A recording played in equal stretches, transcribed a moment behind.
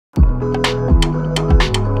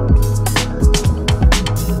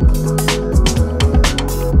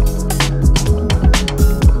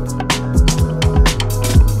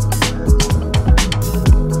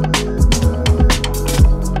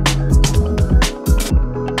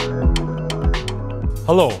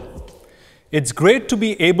Hello. It's great to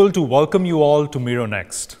be able to welcome you all to Miro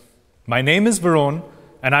Next. My name is Varun,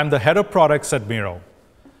 and I'm the head of products at Miro.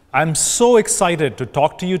 I'm so excited to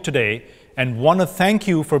talk to you today and want to thank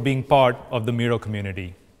you for being part of the Miro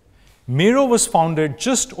community. Miro was founded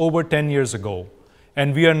just over 10 years ago,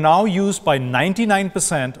 and we are now used by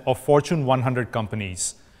 99% of Fortune 100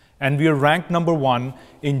 companies, and we are ranked number 1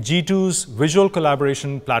 in G2's Visual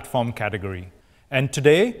Collaboration Platform category. And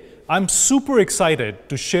today, I'm super excited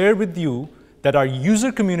to share with you that our user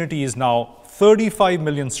community is now 35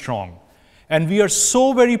 million strong, and we are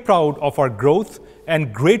so very proud of our growth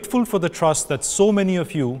and grateful for the trust that so many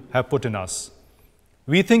of you have put in us.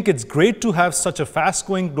 We think it's great to have such a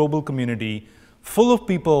fast-growing global community full of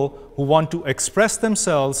people who want to express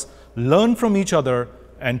themselves, learn from each other,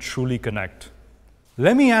 and truly connect.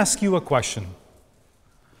 Let me ask you a question.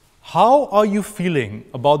 How are you feeling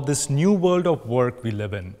about this new world of work we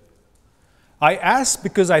live in? I ask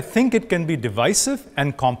because I think it can be divisive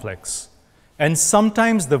and complex, and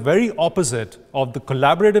sometimes the very opposite of the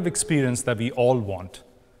collaborative experience that we all want.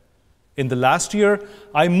 In the last year,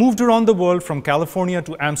 I moved around the world from California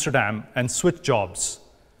to Amsterdam and switched jobs.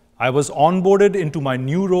 I was onboarded into my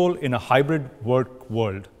new role in a hybrid work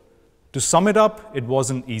world. To sum it up, it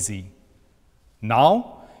wasn't easy.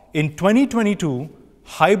 Now, in 2022,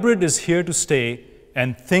 hybrid is here to stay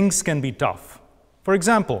and things can be tough. For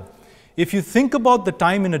example, if you think about the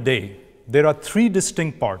time in a day, there are 3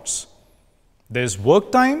 distinct parts. There's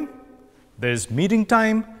work time, there's meeting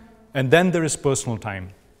time, and then there is personal time.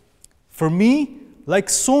 For me, like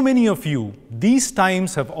so many of you, these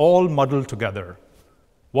times have all muddled together.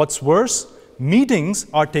 What's worse, meetings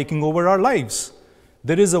are taking over our lives.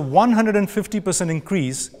 There is a 150%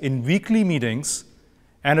 increase in weekly meetings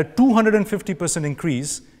and a 250%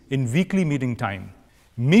 increase in weekly meeting time.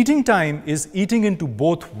 Meeting time is eating into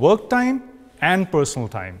both work time and personal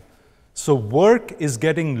time. So work is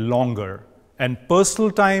getting longer and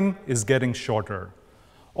personal time is getting shorter,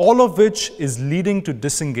 all of which is leading to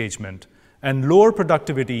disengagement and lower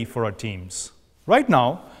productivity for our teams. Right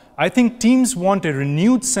now, I think teams want a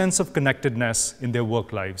renewed sense of connectedness in their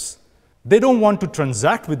work lives. They don't want to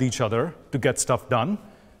transact with each other to get stuff done.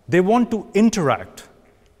 They want to interact.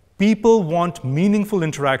 People want meaningful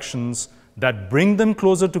interactions that bring them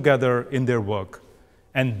closer together in their work,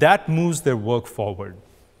 and that moves their work forward.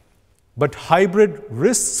 But hybrid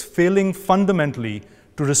risks failing fundamentally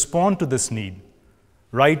to respond to this need.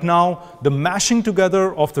 Right now, the mashing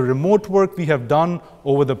together of the remote work we have done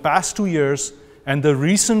over the past 2 years and the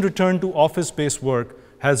recent return to office-based work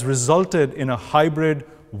has resulted in a hybrid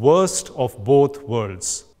worst of both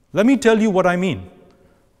worlds. Let me tell you what I mean.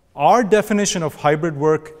 Our definition of hybrid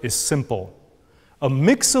work is simple: a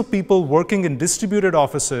mix of people working in distributed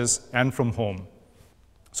offices and from home.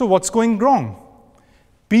 So what's going wrong?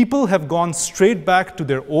 People have gone straight back to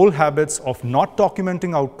their old habits of not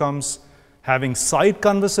documenting outcomes, having side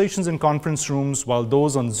conversations in conference rooms while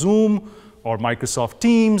those on Zoom or Microsoft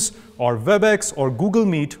Teams or WebEx or Google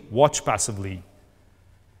Meet watch passively.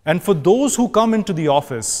 And for those who come into the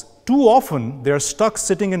office, too often they are stuck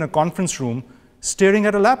sitting in a conference room staring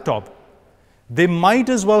at a laptop. They might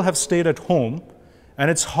as well have stayed at home, and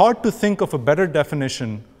it's hard to think of a better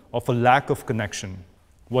definition of a lack of connection.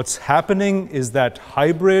 What's happening is that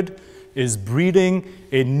hybrid is breeding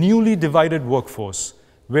a newly divided workforce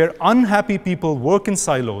where unhappy people work in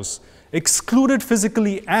silos, excluded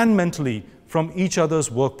physically and mentally from each other's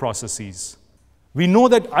work processes. We know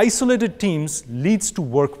that isolated teams leads to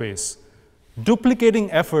work waste,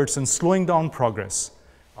 duplicating efforts and slowing down progress.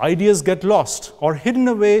 Ideas get lost or hidden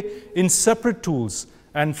away in separate tools,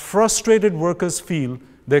 and frustrated workers feel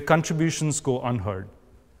their contributions go unheard.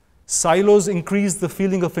 Silos increase the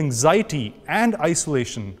feeling of anxiety and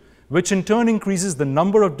isolation, which in turn increases the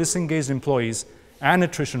number of disengaged employees and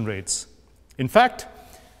attrition rates. In fact,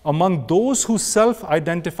 among those who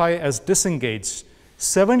self-identify as disengaged,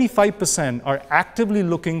 75% are actively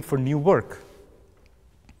looking for new work.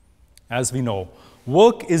 As we know,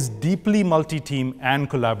 work is deeply multi-team and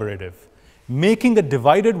collaborative, making a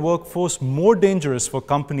divided workforce more dangerous for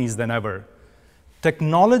companies than ever.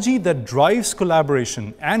 Technology that drives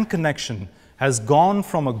collaboration and connection has gone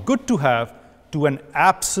from a good-to-have to an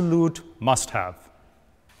absolute must-have.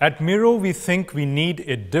 At Miro, we think we need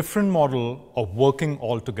a different model of working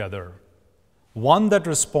all together, one that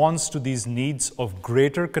responds to these needs of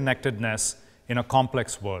greater connectedness in a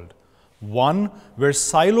complex world, one where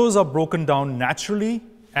silos are broken down naturally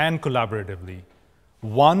and collaboratively,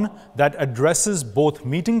 one that addresses both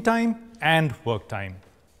meeting time and work time.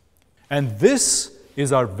 And this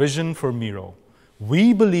is our vision for Miro.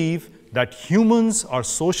 We believe that humans are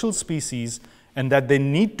social species and that they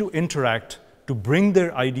need to interact to bring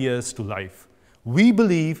their ideas to life. We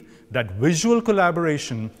believe that visual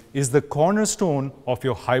collaboration is the cornerstone of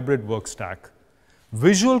your hybrid work stack.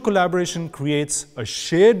 Visual collaboration creates a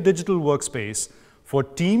shared digital workspace for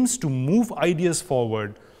teams to move ideas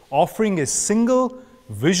forward, offering a single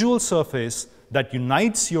visual surface that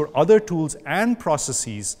unites your other tools and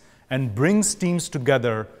processes and brings teams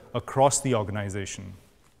together across the organization.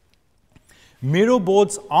 Miro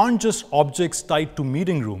boards aren't just objects tied to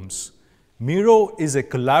meeting rooms. Miro is a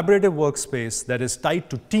collaborative workspace that is tied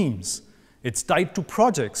to teams, it's tied to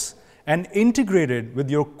projects, and integrated with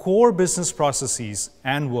your core business processes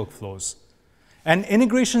and workflows. And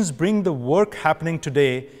integrations bring the work happening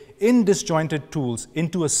today in disjointed tools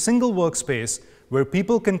into a single workspace where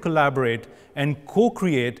people can collaborate and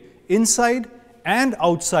co-create inside and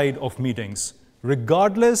outside of meetings,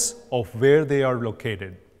 regardless of where they are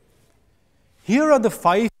located. Here are the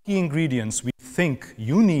 5 key ingredients we think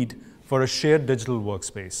you need for a shared digital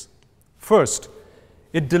workspace. First,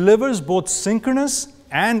 it delivers both synchronous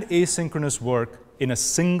and asynchronous work in a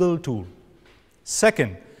single tool.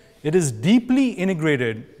 Second, it is deeply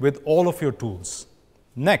integrated with all of your tools.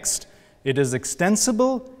 Next, it is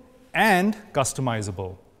extensible and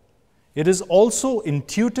customizable. It is also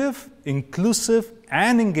intuitive, inclusive,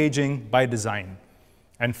 and engaging by design.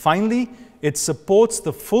 And finally, it supports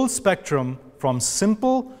the full spectrum from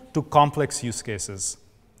simple to complex use cases.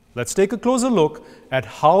 Let's take a closer look at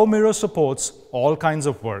how Miro supports all kinds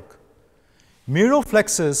of work. Miro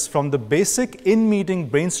flexes from the basic in-meeting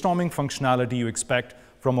brainstorming functionality you expect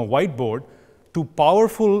from a whiteboard to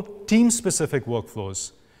powerful team-specific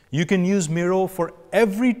workflows. You can use Miro for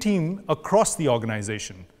every team across the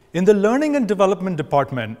organization. In the learning and development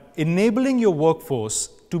department, enabling your workforce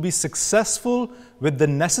to be successful with the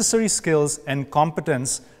necessary skills and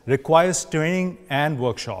competence requires training and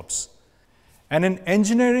workshops. And in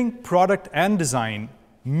engineering, product, and design,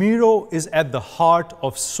 Miro is at the heart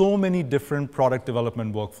of so many different product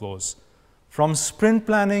development workflows, from sprint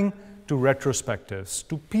planning to retrospectives,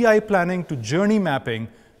 to PI planning, to journey mapping,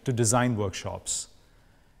 to design workshops.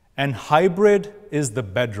 And hybrid is the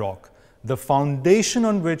bedrock, the foundation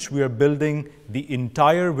on which we are building the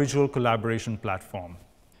entire visual collaboration platform.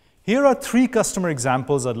 Here are 3 customer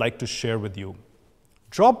examples I'd like to share with you.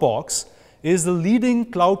 Dropbox is the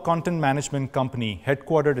leading cloud content management company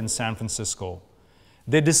headquartered in San Francisco.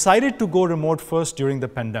 They decided to go remote first during the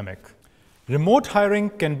pandemic. Remote hiring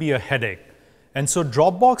can be a headache, and so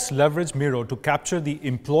Dropbox leveraged Miro to capture the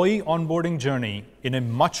employee onboarding journey in a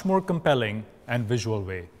much more compelling and visual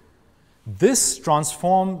way. This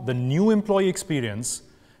transformed the new employee experience,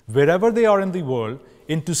 wherever they are in the world,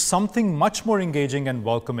 into something much more engaging and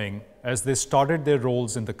welcoming as they started their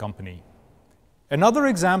roles in the company. Another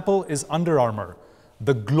example is Under Armour,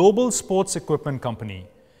 the global sports equipment company.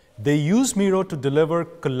 They use Miro to deliver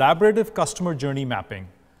collaborative customer journey mapping.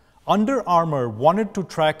 Under Armour wanted to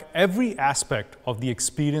track every aspect of the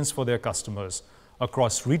experience for their customers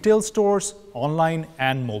across retail stores, online,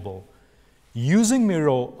 and mobile. Using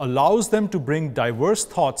Miro allows them to bring diverse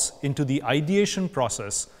thoughts into the ideation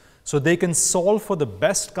process so they can solve for the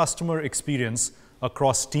best customer experience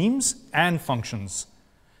across teams and functions.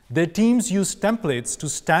 Their teams use templates to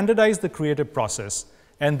standardize the creative process,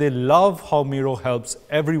 and they love how Miro helps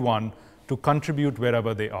everyone to contribute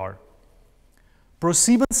wherever they are.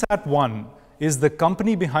 ProSiebenSat.1 is the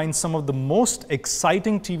company behind some of the most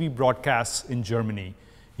exciting TV broadcasts in Germany,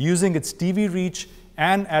 using its TV reach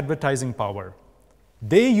and advertising power.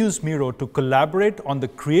 They use Miro to collaborate on the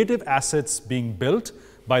creative assets being built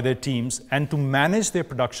by their teams and to manage their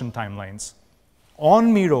production timelines.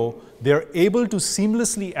 On Miro, they are able to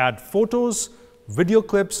seamlessly add photos, video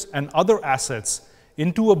clips, and other assets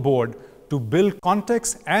into a board to build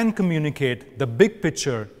context and communicate the big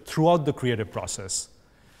picture throughout the creative process.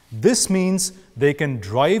 This means they can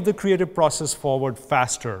drive the creative process forward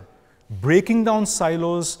faster, breaking down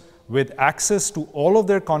silos with access to all of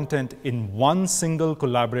their content in one single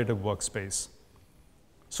collaborative workspace.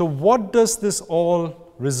 So what does this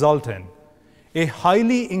all result in? A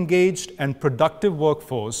highly engaged and productive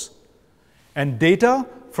workforce, and data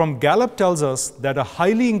from Gallup tells us that a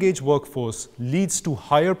highly engaged workforce leads to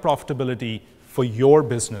higher profitability for your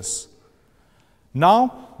business.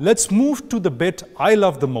 Now, let's move to the bit I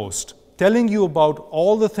love the most, telling you about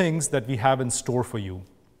all the things that we have in store for you.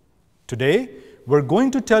 Today, we're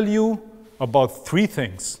going to tell you about 3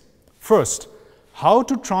 things. First, how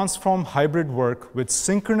to transform hybrid work with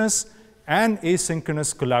synchronous and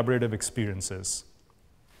asynchronous collaborative experiences.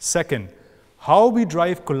 Second, how we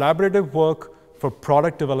drive collaborative work for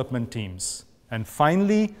product development teams. And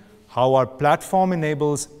finally, how our platform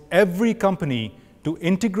enables every company to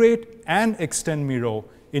integrate and extend Miro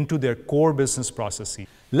into their core business processes.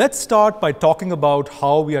 Let's start by talking about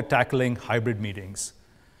how we are tackling hybrid meetings.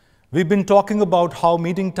 We've been talking about how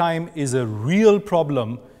meeting time is a real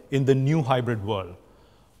problem in the new hybrid world.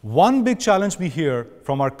 One big challenge we hear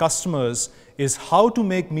from our customers is how to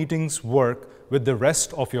make meetings work with the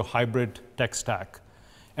rest of your hybrid tech stack.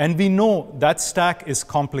 And we know that stack is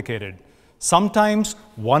complicated. Sometimes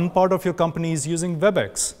one part of your company is using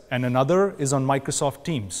WebEx and another is on Microsoft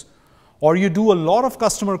Teams. Or you do a lot of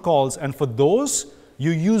customer calls, and for those, you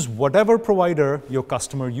use whatever provider your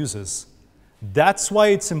customer uses. That's why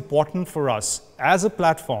it's important for us as a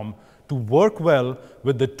platform to work well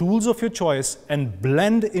with the tools of your choice and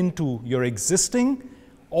blend into your existing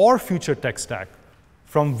or future tech stack.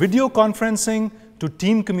 From video conferencing to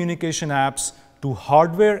team communication apps to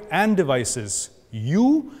hardware and devices,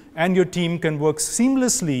 you and your team can work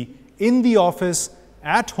seamlessly in the office,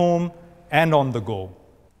 at home, and on the go.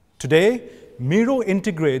 Today, Miro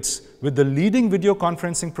integrates with the leading video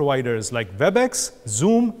conferencing providers like WebEx,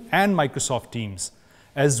 Zoom, and Microsoft Teams,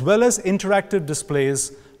 as well as interactive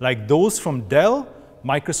displays like those from Dell,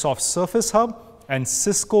 Microsoft Surface Hub, and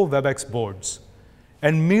Cisco WebEx boards.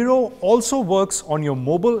 And Miro also works on your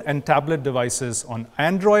mobile and tablet devices on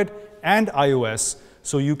Android and iOS,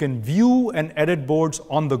 so you can view and edit boards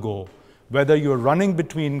on the go, whether you're running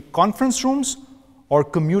between conference rooms or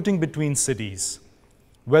commuting between cities.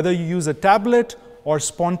 Whether you use a tablet or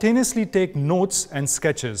spontaneously take notes and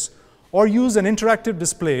sketches, or use an interactive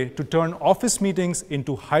display to turn office meetings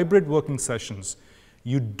into hybrid working sessions,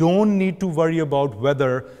 you don't need to worry about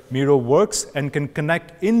whether Miro works and can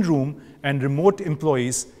connect in-room and remote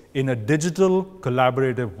employees in a digital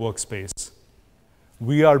collaborative workspace.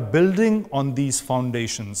 We are building on these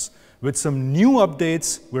foundations with some new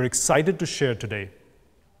updates we're excited to share today.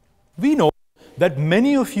 We know that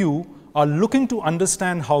many of you are looking to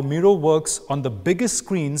understand how Miro works on the biggest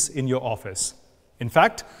screens in your office. In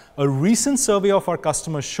fact, a recent survey of our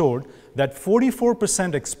customers showed that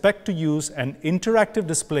 44% expect to use an interactive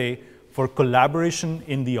display for collaboration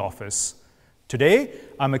in the office. Today,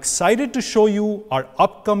 I'm excited to show you our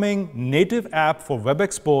upcoming native app for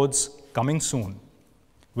WebEx boards coming soon.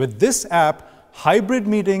 With this app, hybrid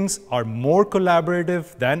meetings are more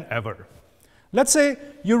collaborative than ever. Let's say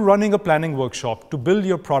you're running a planning workshop to build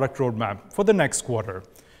your product roadmap for the next quarter.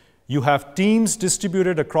 You have teams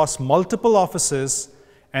distributed across multiple offices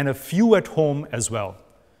and a few at home as well.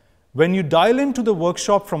 When you dial into the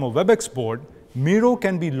workshop from a WebEx board, Miro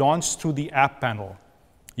can be launched through the app panel.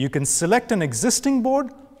 You can select an existing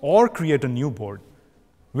board or create a new board.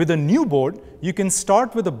 With a new board, you can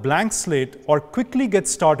start with a blank slate or quickly get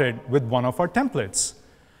started with one of our templates.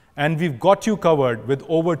 And we've got you covered with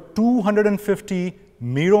over 250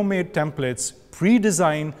 Miro-made templates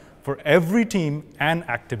pre-designed for every team and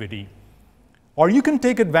activity. Or you can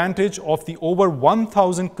take advantage of the over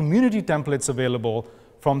 1,000 community templates available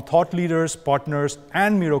from thought leaders, partners,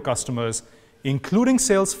 and Miro customers, including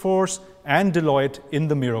Salesforce and Deloitte in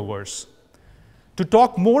the Miroverse. To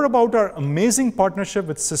talk more about our amazing partnership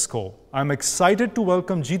with Cisco, I'm excited to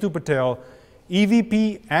welcome Jeetu Patel,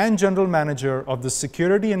 EVP and General Manager of the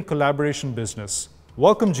Security and Collaboration Business.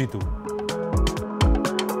 Welcome, Jeetu.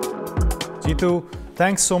 Jeetu,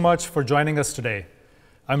 thanks so much for joining us today.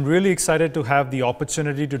 I'm really excited to have the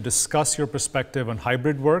opportunity to discuss your perspective on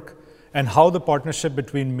hybrid work and how the partnership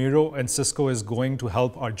between Miro and Cisco is going to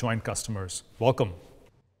help our joint customers. Welcome.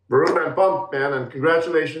 Varun, I'm pumped, man, and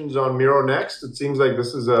congratulations on Miro Next. It seems like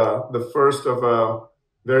this is the first of a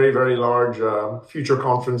very, very large future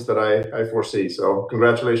conference that I foresee. So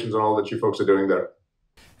congratulations on all that you folks are doing there.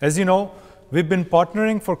 As you know, we've been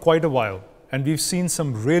partnering for quite a while, and we've seen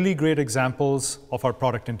some really great examples of our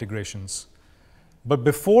product integrations. But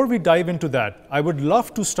before we dive into that, I would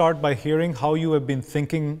love to start by hearing how you have been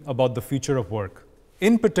thinking about the future of work.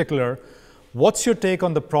 In particular, what's your take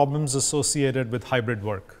on the problems associated with hybrid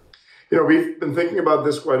work? You know, we've been thinking about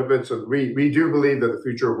this quite a bit. So we do believe that the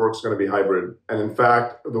future of work is going to be hybrid. And in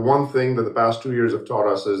fact, the one thing that the past 2 years have taught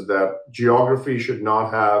us is that geography should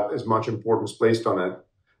not have as much importance placed on it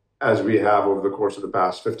as we have over the course of the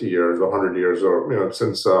past 50 years or 100 years, or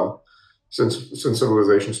since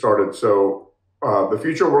civilization started. So the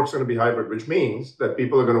future of work is going to be hybrid, which means that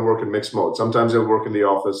people are going to work in mixed mode. Sometimes they'll work in the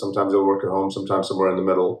office, sometimes they'll work at home, sometimes somewhere in the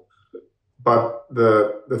middle. But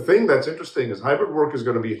the thing that's interesting is hybrid work is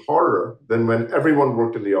going to be harder than when everyone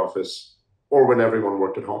worked in the office or when everyone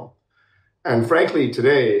worked at home. And frankly,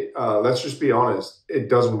 today, let's just be honest, it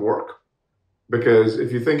doesn't work. Because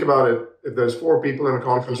if you think about it, if there's 4 people in a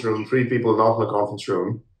conference room, 3 people not in a conference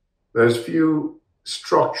room, there's few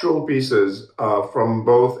structural pieces from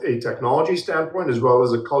both a technology standpoint as well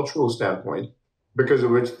as a cultural standpoint, because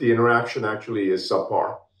of which the interaction actually is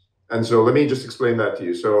subpar. And so let me just explain that to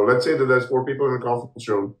you. So let's say that there's 4 people in a conference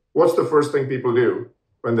room. What's the first thing people do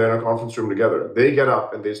when they're in a conference room together? They get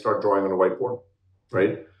up and they start drawing on a whiteboard,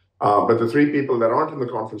 right? But the 3 people that aren't in the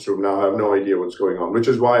conference room now have no idea what's going on, which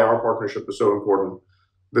is why our partnership is so important.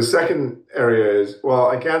 The second area is, well,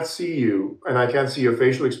 I can't see you and I can't see your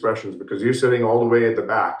facial expressions because you're sitting all the way at the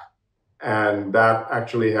back. And that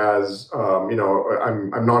actually has,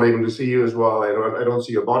 I'm not able to see you as well. I don't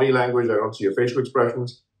see your body language. I don't see your facial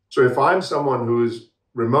expressions. So if I'm someone who's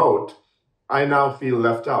remote, I now feel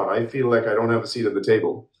left out. I feel like I don't have a seat at the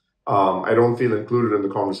table. I don't feel included in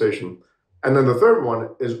the conversation. And then the third one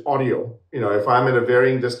is audio. If I'm at a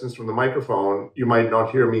varying distance from the microphone, you might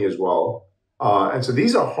not hear me as well. And so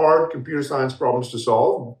these are hard computer science problems to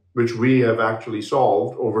solve, which we have actually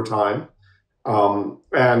solved over time.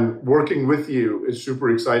 And working with you is super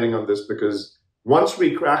exciting on this, because once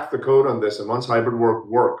we crack the code on this and once hybrid work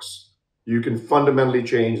works, you can fundamentally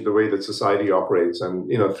change the way that society operates. And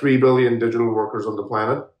 3 billion digital workers on the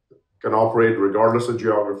planet can operate regardless of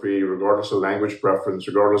geography, regardless of language preference,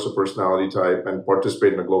 regardless of personality type, and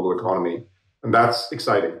participate in a global economy. And that's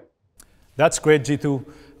exciting. That's great, Jeetu.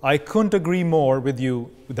 I couldn't agree more with you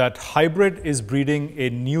that hybrid is breeding a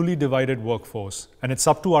newly divided workforce, and it's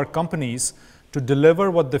up to our companies to deliver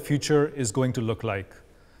what the future is going to look like.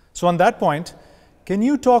 So on that point, can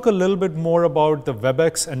you talk a little bit more about the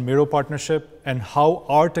WebEx and Miro partnership and how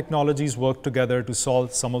our technologies work together to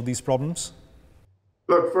solve some of these problems?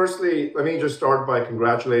 Look, firstly, let me just start by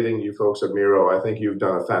congratulating you folks at Miro. I think you've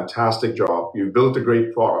done a fantastic job. You've built a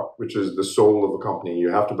great product, which is the soul of a company. You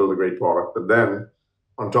have to build a great product. But then,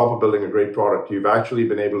 on top of building a great product, you've actually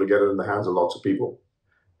been able to get it in the hands of lots of people.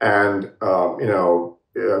 And,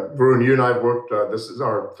 Varun, you and I have worked, this is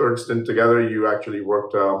our third stint together. You actually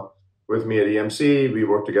worked with me at EMC. We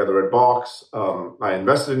worked together at Box. I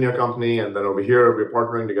invested in your company. And then over here, we're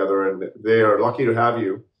partnering together. And they are lucky to have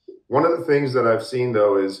you. One of the things that I've seen,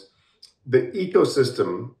 though, is the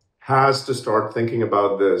ecosystem has to start thinking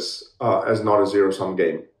about this as not a zero-sum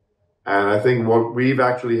game. And I think what we've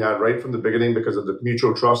actually had right from the beginning, because of the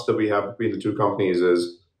mutual trust that we have between the two companies,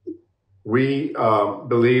 is we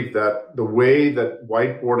believe that the way that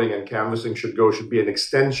whiteboarding and canvassing should go should be an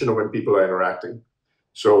extension of when people are interacting.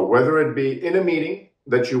 So whether it be in a meeting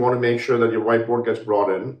that you want to make sure that your whiteboard gets brought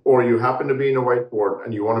in, or you happen to be in a whiteboard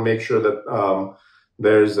and you want to make sure that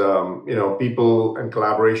there's people and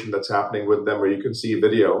collaboration that's happening with them where you can see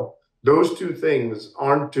video. Those two things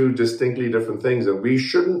aren't two distinctly different things, and we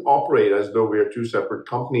shouldn't operate as though we are two separate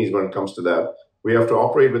companies when it comes to that. We have to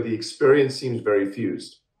operate where the experience seems very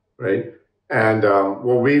fused, right? And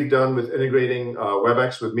what we've done with integrating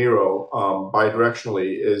WebEx with Miro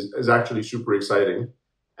bidirectionally is actually super exciting.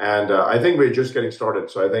 And I think we're just getting started.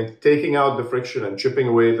 So I think taking out the friction and chipping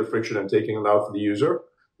away the friction and taking it out for the user,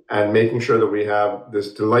 and making sure that we have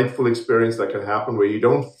this delightful experience that can happen where you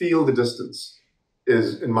don't feel the distance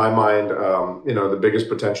is, in my mind, the biggest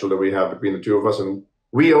potential that we have between the two of us. And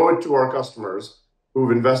we owe it to our customers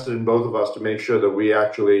who've invested in both of us to make sure that we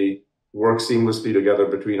actually work seamlessly together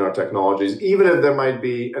between our technologies, even if there might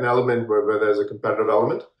be an element where there's a competitive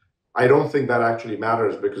element. I don't think that actually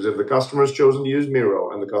matters, because if the customer's chosen to use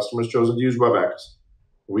Miro and the customer's chosen to use WebEx,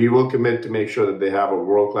 we will commit to make sure that they have a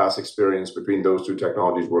world-class experience between those two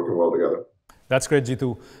technologies working well together. That's great,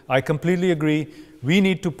 Jeetu. I completely agree. We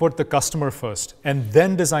need to put the customer first and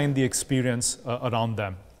then design the experience around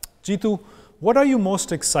them. Jeetu, what are you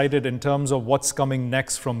most excited in terms of what's coming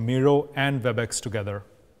next from Miro and WebEx together?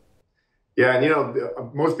 Yeah,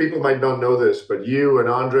 and most people might not know this, but you and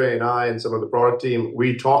Andre and I and some of the product team,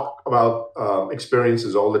 we talk about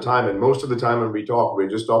experiences all the time. And most of the time when we talk, we're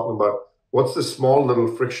just talking about what's the small little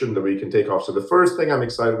friction that we can take off. So the first thing I'm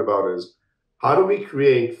excited about is, how do we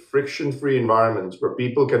create friction-free environments where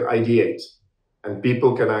people can ideate and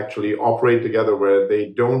people can actually operate together where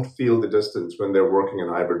they don't feel the distance when they're working in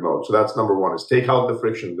hybrid mode? So that's number one, is take out the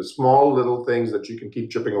friction, the small little things that you can keep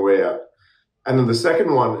chipping away at. And then the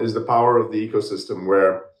second one is the power of the ecosystem,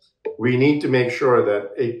 where we need to make sure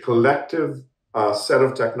that a collective set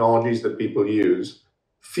of technologies that people use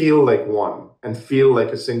feel like one and feel like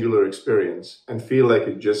a singular experience and feel like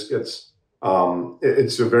it just gets,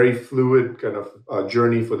 it's a very fluid kind of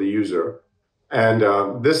journey for the user. And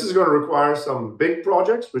this is going to require some big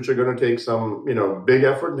projects, which are going to take some, big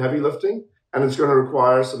effort and heavy lifting. And it's going to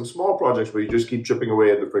require some small projects where you just keep chipping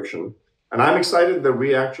away at the friction. And I'm excited that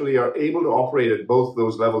we actually are able to operate at both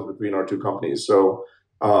those levels between our two companies. So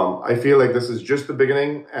I feel like this is just the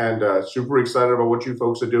beginning, and super excited about what you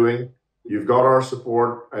folks are doing. You've got our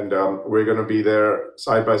support, and we're going to be there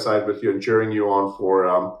side by side with you and cheering you on for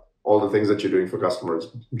all the things that you're doing for customers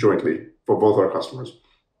jointly, for both our customers.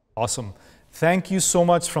 Awesome. Thank you so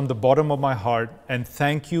much from the bottom of my heart, and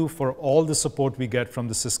thank you for all the support we get from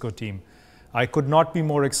the Cisco team. I could not be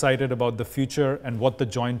more excited about the future and what the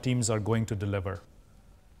joint teams are going to deliver.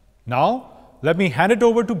 Now, let me hand it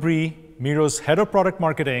over to Bree, Miro's Head of Product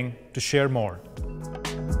Marketing, to share more.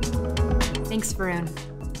 Thanks, Varun.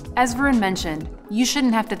 As Varun mentioned, you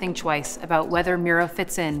shouldn't have to think twice about whether Miro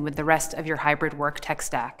fits in with the rest of your hybrid work tech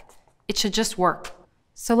stack. It should just work.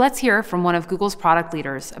 So let's hear from one of Google's product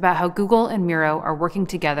leaders about how Google and Miro are working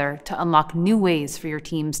together to unlock new ways for your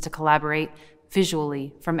teams to collaborate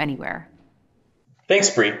visually from anywhere. Thanks,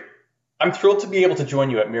 Bree. I'm thrilled to be able to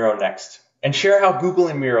join you at Miro Next and share how Google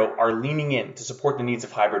and Miro are leaning in to support the needs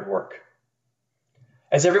of hybrid work.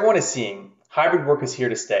 As everyone is seeing, hybrid work is here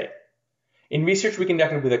to stay. In research we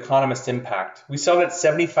conducted with Economist Impact, we saw that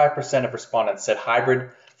 75% of respondents said hybrid,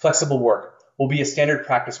 flexible work will be a standard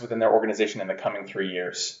practice within their organization in the coming 3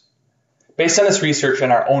 years. Based on this research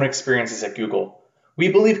and our own experiences at Google,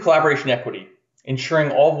 we believe collaboration equity,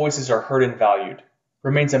 ensuring all voices are heard and valued,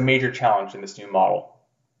 remains a major challenge in this new model.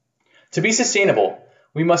 To be sustainable,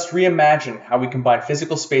 we must reimagine how we combine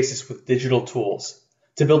physical spaces with digital tools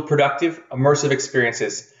to build productive, immersive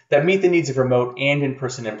experiences that meet the needs of remote and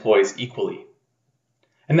in-person employees equally.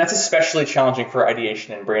 And that's especially challenging for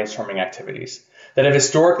ideation and brainstorming activities that have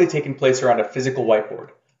historically taken place around a physical whiteboard,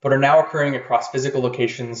 but are now occurring across physical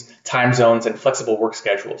locations, time zones, and flexible work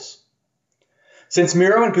schedules. Since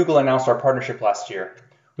Miro and Google announced our partnership last year,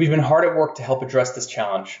 we've been hard at work to help address this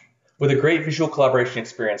challenge with a great visual collaboration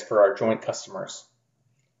experience for our joint customers.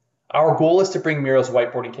 Our goal is to bring Miro's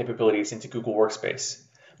whiteboarding capabilities into Google Workspace,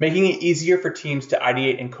 making it easier for teams to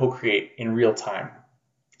ideate and co-create in real time.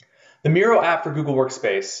 The Miro app for Google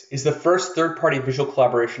Workspace is the first third-party visual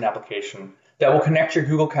collaboration application that will connect your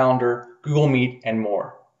Google Calendar, Google Meet, and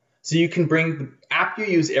more, so you can bring the app you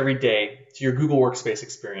use every day to your Google Workspace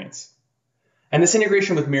experience. And this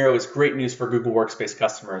integration with Miro is great news for Google Workspace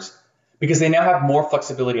customers because they now have more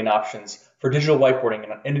flexibility and options for digital whiteboarding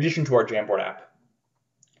in addition to our Jamboard app.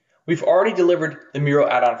 We've already delivered the Miro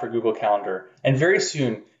add-on for Google Calendar, and very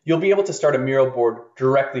soon you'll be able to start a Miro board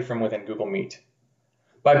directly from within Google Meet.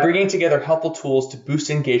 By bringing together helpful tools to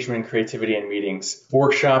boost engagement and creativity in meetings,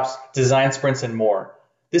 workshops, design sprints, and more,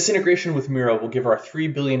 this integration with Miro will give our 3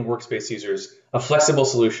 billion Workspace users a flexible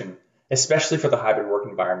solution, especially for the hybrid work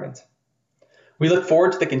environment. We look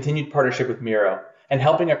forward to the continued partnership with Miro and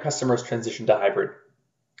helping our customers transition to hybrid.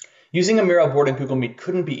 Using a Miro board in Google Meet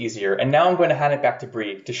couldn't be easier, and now I'm going to hand it back to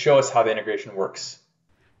Bree to show us how the integration works.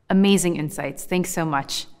 Amazing insights. Thanks so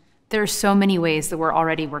much. There are so many ways that we're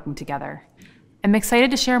already working together. I'm excited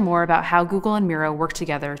to share more about how Google and Miro work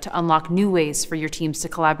together to unlock new ways for your teams to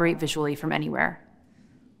collaborate visually from anywhere.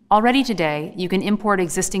 Already today, you can import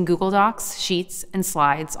existing Google Docs, Sheets, and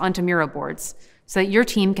Slides onto Miro boards so that your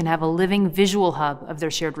team can have a living visual hub of their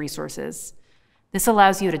shared resources. This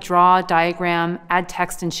allows you to draw, diagram, add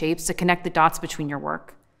text and shapes to connect the dots between your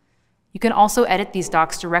work. You can also edit these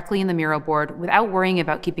docs directly in the Miro board without worrying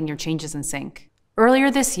about keeping your changes in sync.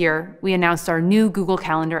 Earlier this year, we announced our new Google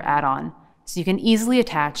Calendar add-on, so you can easily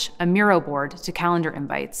attach a Miro board to calendar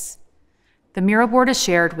invites. The Miro board is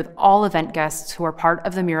shared with all event guests who are part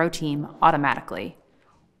of the Miro team automatically,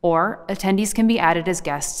 or attendees can be added as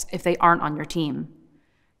guests if they aren't on your team.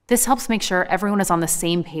 This helps make sure everyone is on the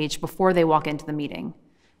same page before they walk into the meeting.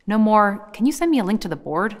 No more, "Can you send me a link to the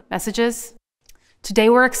board?" messages. Today,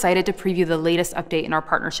 we're excited to preview the latest update in our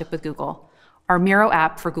partnership with Google, our Miro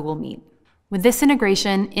app for Google Meet. With this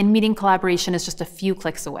integration, in-meeting collaboration is just a few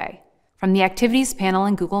clicks away. From the Activities panel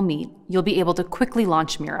in Google Meet, you'll be able to quickly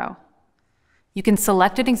launch Miro. You can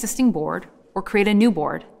select an existing board or create a new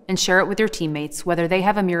board and share it with your teammates, whether they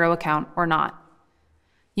have a Miro account or not.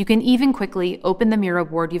 You can even quickly open the Miro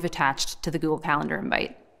board you've attached to the Google Calendar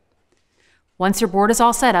invite. Once your board is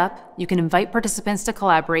all set up, you can invite participants to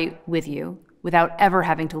collaborate with you without ever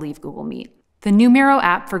having to leave Google Meet. The new Miro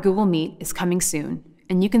app for Google Meet is coming soon,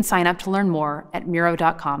 and you can sign up to learn more at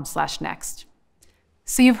miro.com/next.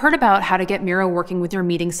 So you've heard about how to get Miro working with your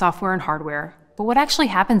meeting software and hardware, but what actually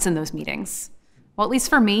happens in those meetings? Well, at least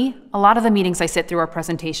for me, a lot of the meetings I sit through are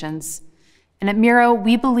presentations. And at Miro,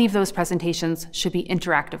 we believe those presentations should be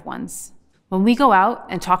interactive ones. When we go out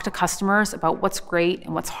and talk to customers about what's great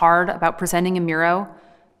and what's hard about presenting in Miro,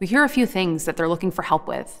 we hear a few things that they're looking for help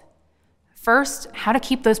with. First, how to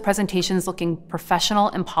keep those presentations looking professional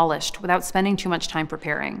and polished without spending too much time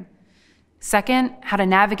preparing. Second, how to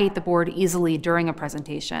navigate the board easily during a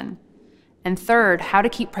presentation. And third, how to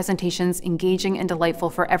keep presentations engaging and delightful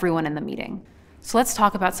for everyone in the meeting. So let's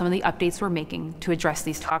talk about some of the updates we're making to address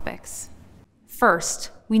these topics. First,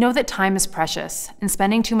 we know that time is precious, and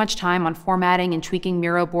spending too much time on formatting and tweaking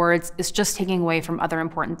Miro boards is just taking away from other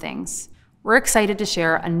important things. We're excited to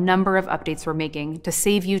share a number of updates we're making to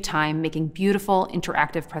save you time making beautiful,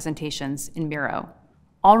 interactive presentations in Miro.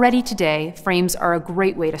 Already today, frames are a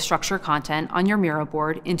great way to structure content on your Miro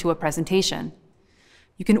board into a presentation.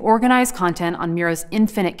 You can organize content on Miro's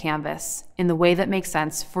infinite canvas in the way that makes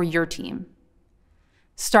sense for your team.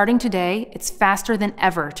 Starting today, it's faster than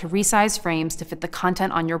ever to resize frames to fit the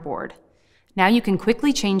content on your board. Now you can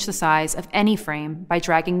quickly change the size of any frame by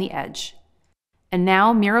dragging the edge. And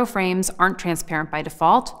now Miro frames aren't transparent by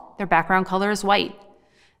default, their background color is white.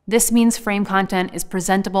 This means frame content is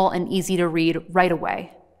presentable and easy to read right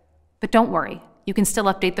away. But don't worry, you can still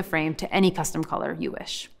update the frame to any custom color you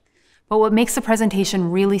wish. But what makes the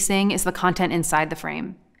presentation really sing is the content inside the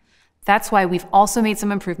frame. That's why we've also made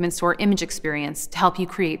some improvements to our image experience to help you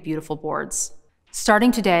create beautiful boards.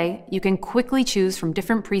 Starting today, you can quickly choose from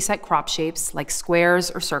different preset crop shapes like squares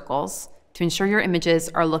or circles to ensure your images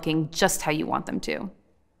are looking just how you want them to.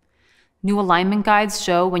 New alignment guides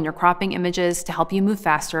show when you're cropping images to help you move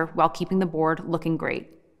faster while keeping the board looking great.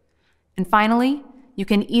 And finally, you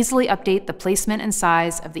can easily update the placement and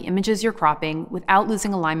size of the images you're cropping without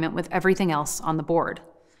losing alignment with everything else on the board.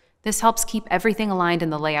 This helps keep everything aligned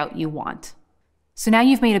in the layout you want. So now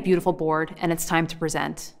you've made a beautiful board and it's time to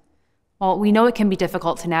present. Well, we know it can be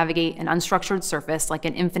difficult to navigate an unstructured surface like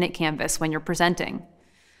an infinite canvas when you're presenting.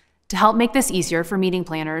 To help make this easier for meeting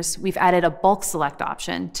planners, we've added a bulk select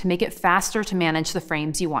option to make it faster to manage the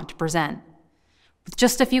frames you want to present. With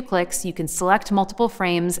just a few clicks, you can select multiple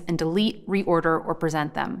frames and delete, reorder, or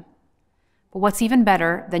present them. But what's even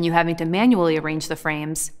better than you having to manually arrange the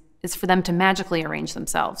frames is for them to magically arrange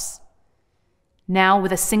themselves. Now,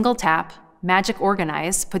 with a single tap, Magic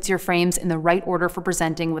Organize puts your frames in the right order for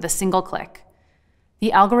presenting with a single click.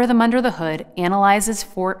 The algorithm under the hood analyzes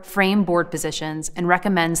frame board positions and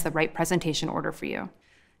recommends the right presentation order for you.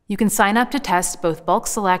 You can sign up to test both Bulk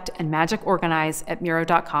Select and Magic Organize at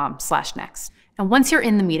Miro.com/next. And once you're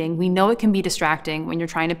in the meeting, we know it can be distracting when you're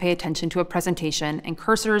trying to pay attention to a presentation and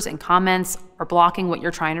cursors and comments are blocking what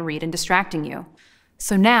you're trying to read and distracting you.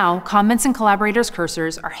 So now, comments and collaborators'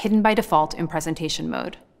 cursors are hidden by default in presentation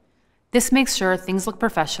mode. This makes sure things look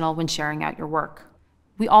professional when sharing out your work.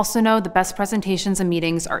 We also know the best presentations and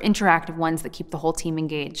meetings are interactive ones that keep the whole team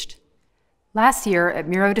engaged. Last year at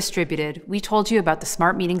Miro Distributed, we told you about the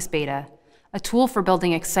Smart Meetings Beta, a tool for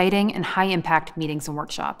building exciting and high-impact meetings and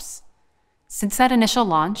workshops. Since that initial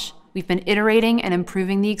launch, we've been iterating and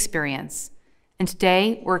improving the experience, and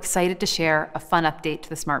today we're excited to share a fun update to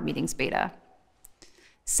the Smart Meetings Beta.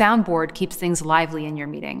 Soundboard keeps things lively in your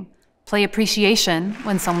meeting. Play appreciation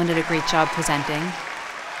when someone did a great job presenting,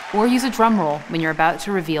 or use a drum roll when you're about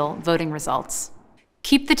to reveal voting results.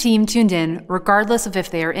 Keep the team tuned in, regardless of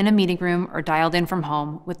if they are in a meeting room or dialed in from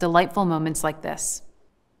home, with delightful moments like this.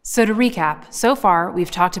 So to recap, so far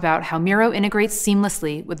we've talked about how Miro integrates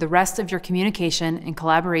seamlessly with the rest of your communication and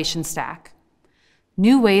collaboration stack.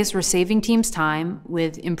 New ways we're saving teams time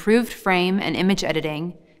with improved frame and image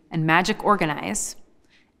editing and Magic Organize,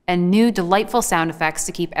 and new delightful sound effects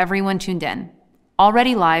to keep everyone tuned in,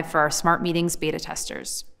 already live for our Smart Meetings beta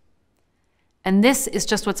testers. And this is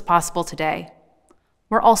just what's possible today.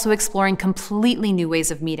 We're also exploring completely new ways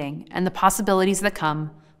of meeting and the possibilities that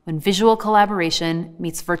come when visual collaboration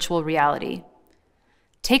meets virtual reality.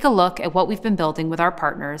 Take a look at what we've been building with our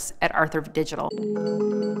partners at Arthur Digital.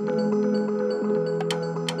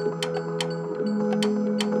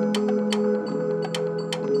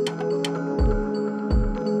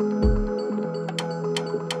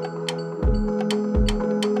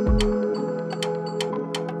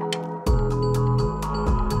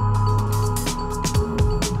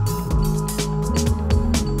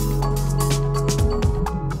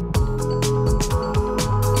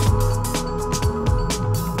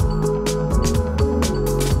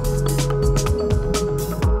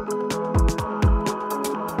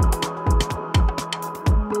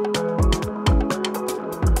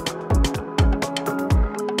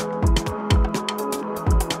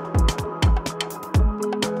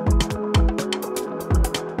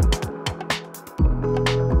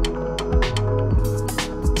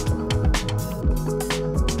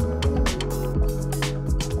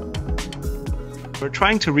 we're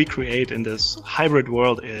trying to recreate in this hybrid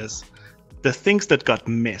world is the things that got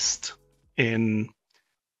missed in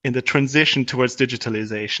the transition towards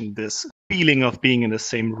digitalization, this feeling of being in the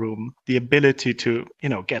same room, the ability to,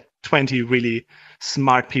 get 20 really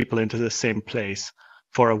smart people into the same place,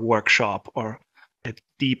 for a workshop or a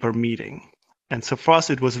deeper meeting. And so for us,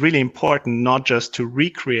 it was really important not just to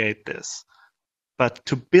recreate this, but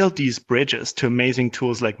to build these bridges to amazing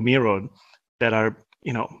tools like Miro that are,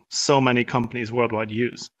 so many companies worldwide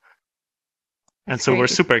use. And so we're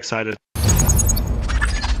super excited.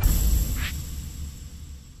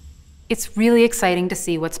 It's really exciting to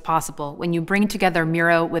see what's possible when you bring together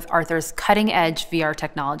Miro with Arthur's cutting-edge VR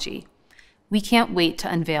technology. We can't wait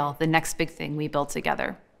to unveil the next big thing we build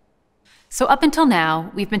together. So up until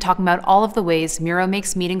now, we've been talking about all of the ways Miro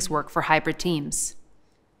makes meetings work for hybrid teams.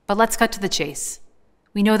 But let's cut to the chase.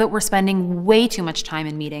 We know that we're spending way too much time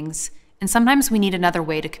in meetings, and sometimes we need another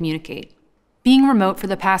way to communicate. Being remote for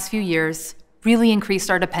the past few years really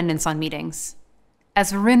increased our dependence on meetings.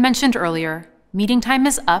 As Varun mentioned earlier, meeting time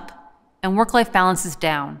is up and work-life balance is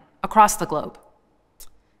down across the globe.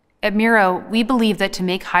 At Miro, we believe that to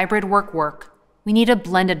make hybrid work, we need a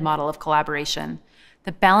blended model of collaboration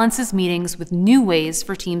that balances meetings with new ways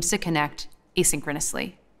for teams to connect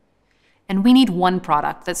asynchronously. And we need one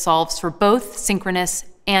product that solves for both synchronous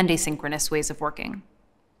and asynchronous ways of working.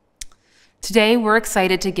 Today, we're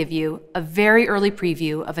excited to give you a very early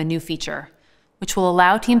preview of a new feature, which will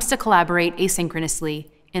allow teams to collaborate asynchronously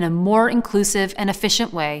in a more inclusive and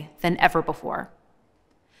efficient way than ever before.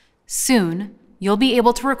 Soon, you'll be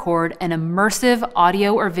able to record an immersive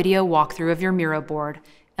audio or video walkthrough of your Miro board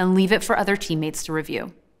and leave it for other teammates to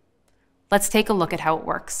review. Let's take a look at how it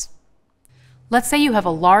works. Let's say you have a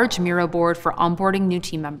large Miro board for onboarding new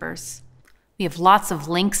team members. We have lots of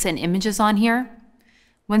links and images on here.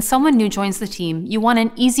 When someone new joins the team, you want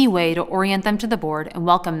an easy way to orient them to the board and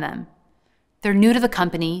welcome them. They're new to the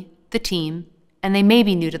company, the team, and they may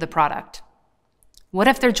be new to the product. What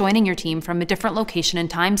if they're joining your team from a different location and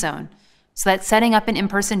time zone, so that setting up an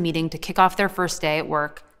in-person meeting to kick off their first day at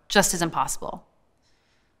work just isn't possible?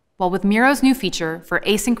 Well, with Miro's new feature for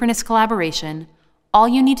asynchronous collaboration, all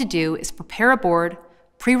you need to do is prepare a board,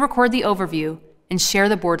 pre-record the overview, and share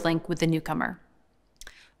the board link with the newcomer.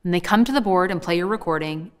 When they come to the board and play your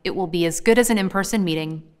recording, it will be as good as an in-person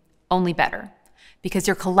meeting, only better, because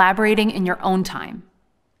you're collaborating in your own time.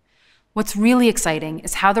 What's really exciting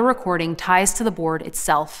is how the recording ties to the board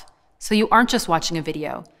itself, so you aren't just watching a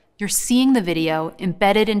video, you're seeing the video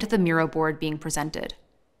embedded into the Miro board being presented.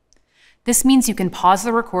 This means you can pause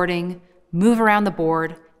the recording, move around the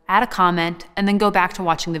board, add a comment, and then go back to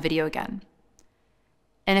watching the video again.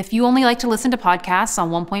 And if you only like to listen to podcasts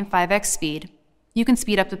on 1.5x speed, you can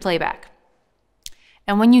speed up the playback.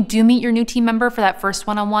 And when you do meet your new team member for that first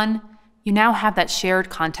one-on-one, you now have that shared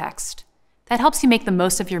context. That helps you make the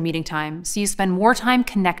most of your meeting time, so you spend more time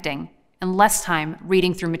connecting and less time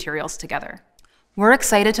reading through materials together. We're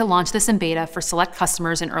excited to launch this in beta for select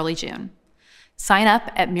customers in early June. Sign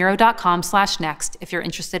up at miro.com/next if you're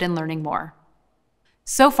interested in learning more.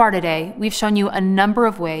 So far today, we've shown you a number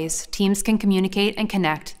of ways teams can communicate and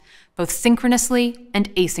connect both synchronously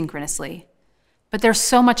and asynchronously. But there's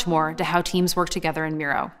so much more to how teams work together in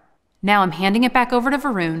Miro. Now I'm handing it back over to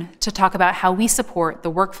Varun to talk about how we support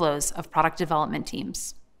the workflows of product development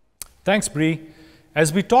teams. Thanks, Bree.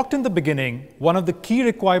 As we talked in the beginning, one of the key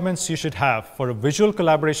requirements you should have for a visual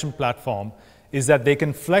collaboration platform is that they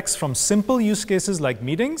can flex from simple use cases like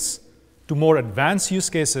meetings to more advanced use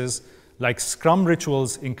cases like Scrum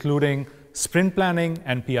rituals, including sprint planning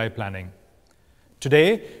and PI planning.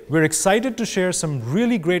 Today, we're excited to share some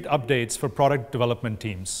really great updates for product development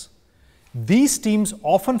teams. These teams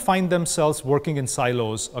often find themselves working in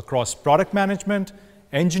silos across product management,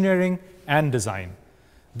 engineering, and design.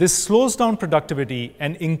 This slows down productivity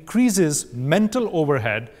and increases mental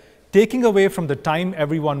overhead, taking away from the time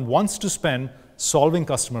everyone wants to spend solving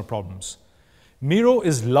customer problems. Miro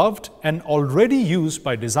is loved and already used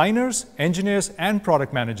by designers, engineers, and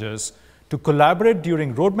product managers to collaborate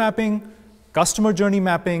during road mapping, customer journey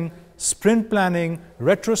mapping, sprint planning,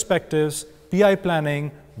 retrospectives, PI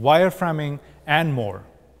planning, wireframing, and more.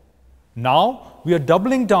 Now, we are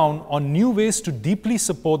doubling down on new ways to deeply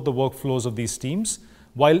support the workflows of these teams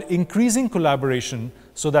while increasing collaboration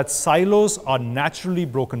so that silos are naturally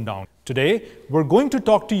broken down. Today, we're going to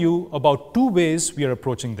talk to you about two ways we are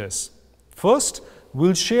approaching this. First,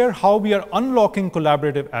 we'll share how we are unlocking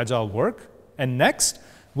collaborative agile work, and next,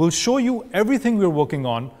 we'll show you everything we're working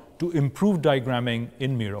on to improve diagramming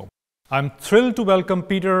in Miro. I'm thrilled to welcome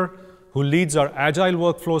Peter, who leads our Agile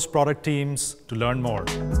Workflows product teams, to learn more.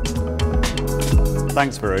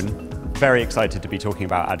 Thanks, Varun. Very excited to be talking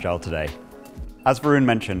about Agile today. As Varun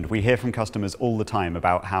mentioned, we hear from customers all the time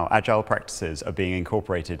about how Agile practices are being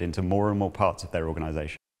incorporated into more and more parts of their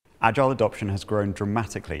organization. Agile adoption has grown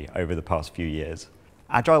dramatically over the past few years.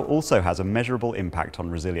 Agile also has a measurable impact on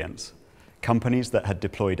resilience. companies that had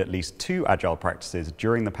deployed at least 2 Agile practices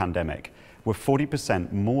during the pandemic were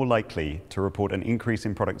 40% more likely to report an increase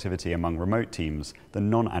in productivity among remote teams than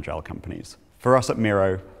non-Agile companies. For us at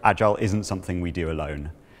Miro, Agile isn't something we do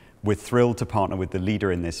alone. We're thrilled to partner with the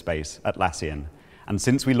leader in this space, Atlassian. And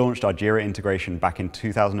since we launched our Jira integration back in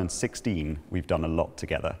 2016, we've done a lot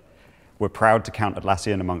together. We're proud to count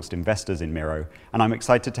Atlassian amongst investors in Miro, and I'm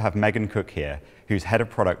excited to have Megan Cook here, who's head of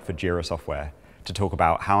product for Jira Software, to talk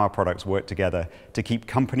about how our products work together to keep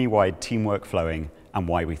company-wide teamwork flowing and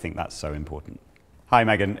why we think that's so important. Hi,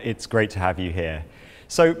 Megan. It's great to have you here.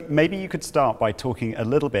 So maybe you could start by talking a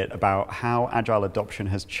little bit about how Agile adoption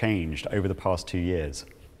has changed over the past 2 years.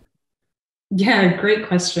 Yeah, great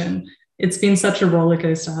question. It's been such a roller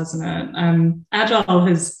coaster, hasn't it? Agile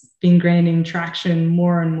has been gaining traction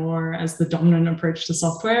more and more as the dominant approach to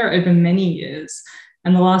software over many years.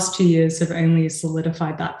 And the last 2 years have only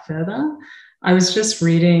solidified that further. I was just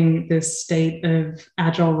reading this State of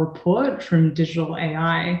Agile report from Digital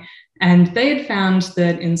AI, and they had found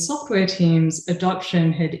that in software teams,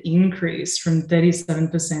 adoption had increased from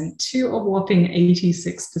 37% to a whopping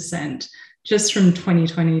 86% just from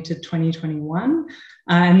 2020 to 2021.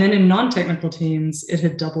 And then in non-technical teams, it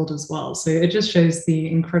had doubled as well. So it just shows the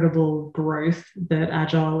incredible growth that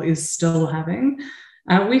Agile is still having.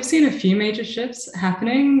 We've seen a few major shifts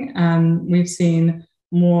happening. We've seen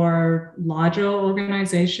more larger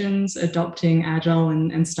organizations adopting Agile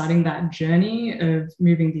and starting that journey of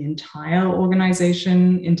moving the entire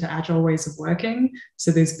organization into Agile ways of working.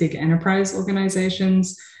 So those big enterprise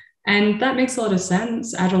organizations. And that makes a lot of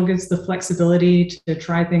sense. Agile gives the flexibility to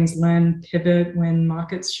try things, learn, pivot when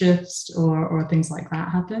markets shift or things like that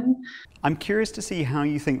happen. I'm curious to see how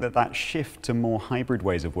you think that shift to more hybrid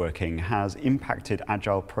ways of working has impacted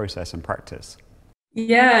Agile process and practice.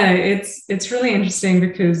 Yeah, it's really interesting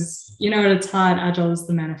because, at its heart, Agile is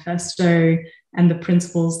the manifesto and the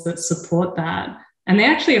principles that support that. And they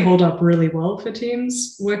actually hold up really well for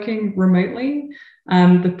teams working remotely.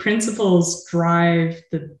 The principles drive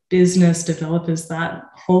the business developers, that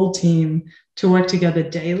whole team, to work together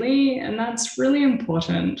daily. And that's really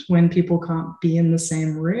important when people can't be in the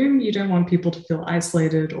same room. You don't want people to feel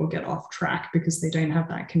isolated or get off track because they don't have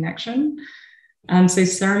that connection. So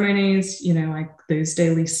ceremonies, like those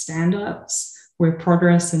daily stand-ups where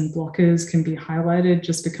progress and blockers can be highlighted,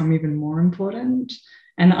 just become even more important.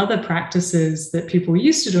 And other practices that people are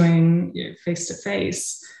used to doing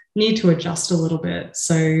face-to-face need to adjust a little bit.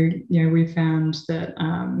 So, we found that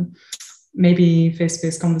maybe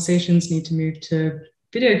face-to-face conversations need to move to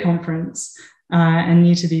video conference and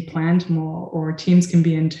need to be planned more, or teams can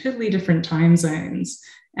be in totally different time zones.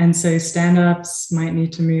 And so stand-ups might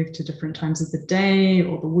need to move to different times of the day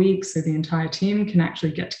or the week so the entire team can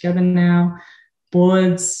actually get together now.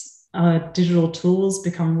 Boards, digital tools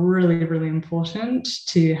become really, really important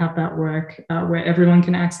to have that work where everyone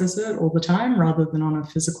can access it all the time rather than on a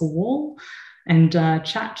physical wall. And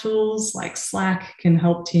chat tools like Slack can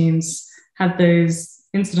help teams have those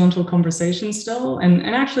incidental conversations still. And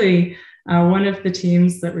actually, one of the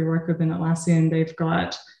teams that we work with in Atlassian, they've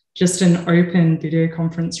got just an open video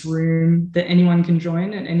conference room that anyone can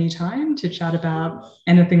join at any time to chat about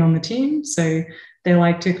anything on the team. So they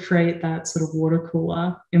like to create that sort of water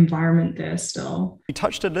cooler environment there still. You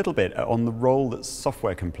touched a little bit on the role that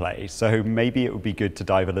software can play. So maybe it would be good to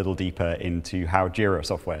dive a little deeper into how Jira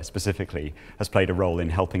Software specifically has played a role in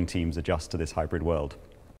helping teams adjust to this hybrid world.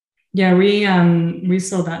 Yeah, we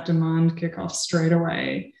saw that demand kick off straight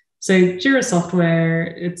away. So Jira Software,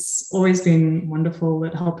 it's always been wonderful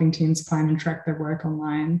at helping teams plan and track their work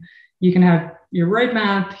online. You can have your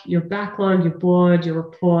roadmap, your backlog, your board, your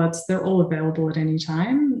reports, they're all available at any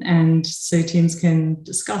time. And so teams can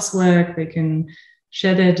discuss work, they can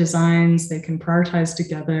share their designs, they can prioritize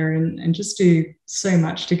together and just do so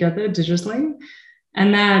much together digitally.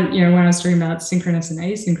 And that, when I was talking about synchronous and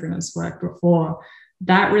asynchronous work before,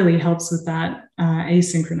 that really helps with that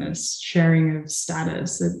asynchronous sharing of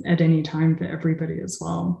status at any time for everybody as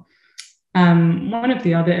well. One of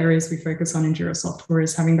the other areas we focus on in Jira Software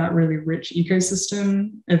is having that really rich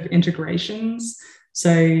ecosystem of integrations.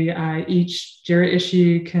 So each Jira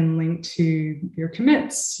issue can link to your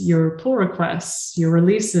commits, your pull requests, your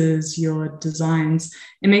releases, your designs.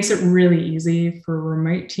 It makes it really easy for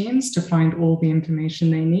remote teams to find all the information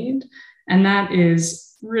they need. And that is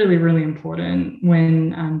really, really important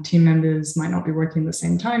when team members might not be working the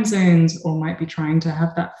same time zones or might be trying to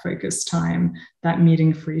have that focus time, that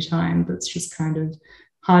meeting free time that's just kind of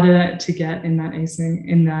harder to get in that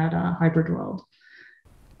hybrid world.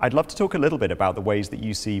 I'd love to talk a little bit about the ways that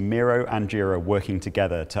you see Miro and Jira working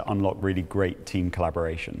together to unlock really great team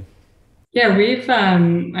collaboration. Yeah, I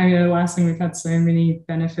mean, Atlassian, we've had so many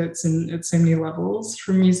benefits and at so many levels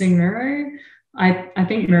from using Miro. I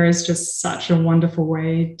think Miro is just such a wonderful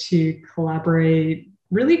way to collaborate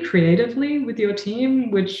really creatively with your team,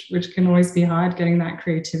 which can always be hard, getting that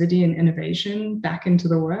creativity and innovation back into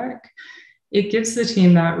the work. It gives the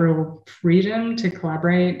team that real freedom to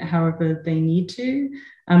collaborate however they need to,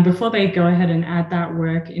 before they go ahead and add that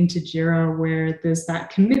work into Jira, where there's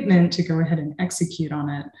that commitment to go ahead and execute on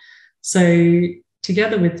it. So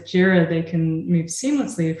together with Jira, they can move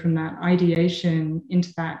seamlessly from that ideation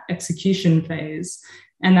into that execution phase,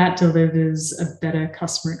 and that delivers a better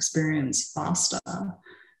customer experience faster.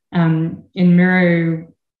 In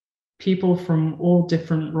Miro, people from all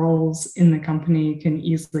different roles in the company can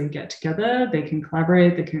easily get together. They can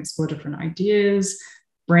collaborate, they can explore different ideas,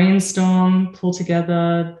 brainstorm, pull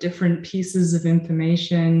together different pieces of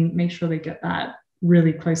information, make sure they get that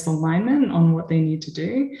really close alignment on what they need to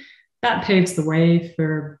do. That paves the way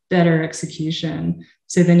for better execution.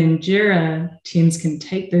 So then in Jira, teams can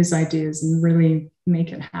take those ideas and really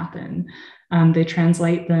make it happen. They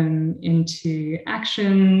translate them into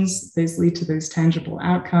actions. Those lead to those tangible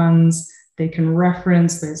outcomes. They can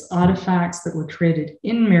reference those artifacts that were created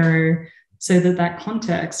in Miro so that that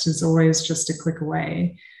context is always just a click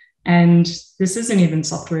away. And this isn't even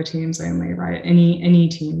software teams only, right? Any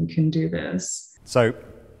team can do this. So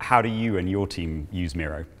how do you and your team use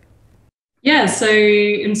Miro? Yeah, so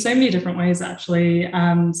in so many different ways, actually.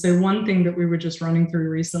 So one thing that we were just running through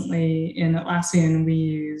recently in Atlassian, we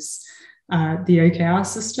use the OKR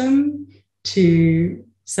system to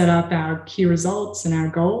set up our key results and our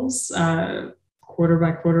goals quarter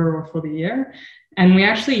by quarter or for the year. And we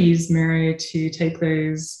actually use Miro to take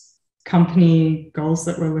those company goals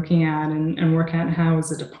that we're looking at and work out how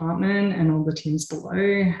as a department and all the teams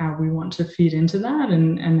below, how we want to feed into that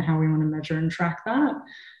and how we want to measure and track that.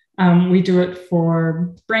 We do it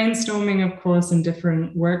for brainstorming, of course, in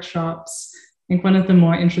different workshops. I think one of the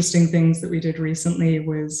more interesting things that we did recently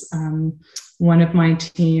was one of my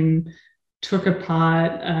team took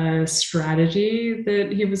apart a strategy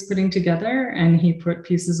that he was putting together, and he put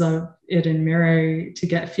pieces of it in Miro to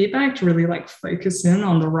get feedback, to really like focus in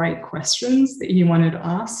on the right questions that he wanted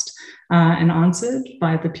asked and answered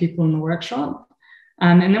by the people in the workshop.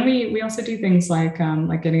 And then we also do things like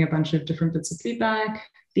getting a bunch of different bits of feedback,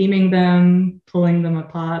 theming them, pulling them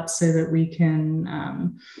apart so that we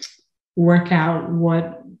can work out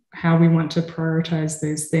how we want to prioritize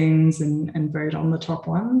those things and vote on the top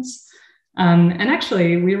ones. And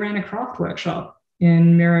actually, we ran a craft workshop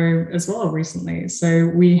in Miro as well recently. So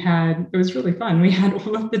it was really fun. We had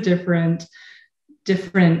all of the different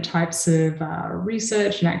types of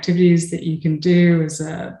research and activities that you can do as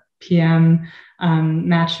a PM,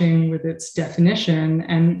 matching with its definition.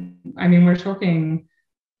 And I mean, we're talking,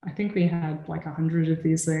 I think we had like 100 of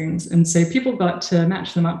these things. And so people got to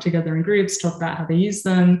match them up together in groups, talk about how they use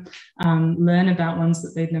them, learn about ones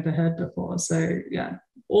that they'd never heard before. So yeah,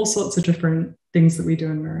 all sorts of different things that we do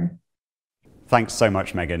in Miro. Thanks so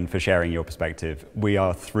much, Megan, for sharing your perspective. We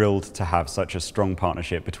are thrilled to have such a strong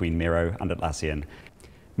partnership between Miro and Atlassian.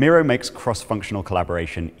 Miro makes cross-functional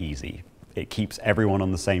collaboration easy. It keeps everyone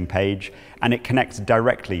on the same page, and it connects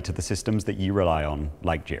directly to the systems that you rely on,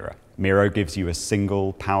 like Jira. Miro gives you a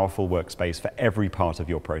single, powerful workspace for every part of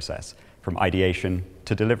your process, from ideation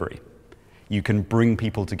to delivery. You can bring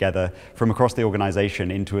people together from across the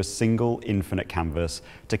organization into a single, infinite canvas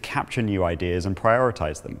to capture new ideas and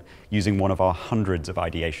prioritize them, using one of our hundreds of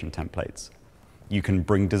ideation templates. You can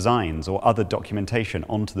bring designs or other documentation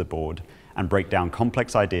onto the board and break down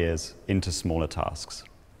complex ideas into smaller tasks.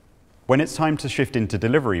 When it's time to shift into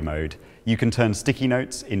delivery mode, you can turn sticky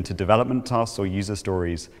notes into development tasks or user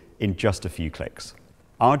stories in just a few clicks.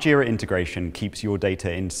 Our Jira integration keeps your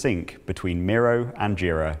data in sync between Miro and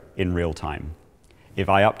Jira in real time. If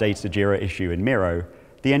I update a Jira issue in Miro,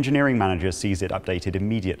 the engineering manager sees it updated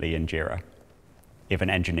immediately in Jira. If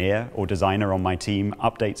an engineer or designer on my team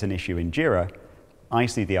updates an issue in Jira, I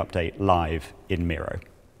see the update live in Miro.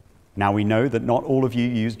 Now we know that not all of you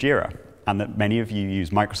use Jira, and that many of you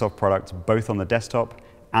use Microsoft products both on the desktop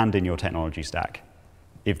and in your technology stack.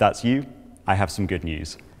 If that's you, I have some good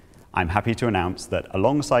news. I'm happy to announce that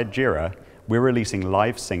alongside Jira, we're releasing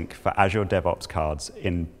Live Sync for Azure DevOps cards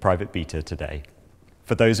in private beta today.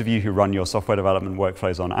 For those of you who run your software development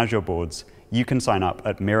workflows on Azure boards, you can sign up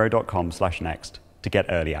at miro.com/next to get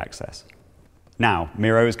early access. Now,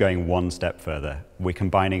 Miro is going one step further. We're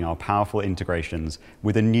combining our powerful integrations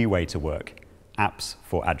with a new way to work, apps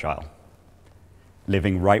for Agile.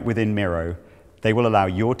 Living right within Miro, they will allow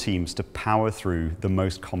your teams to power through the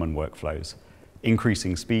most common workflows,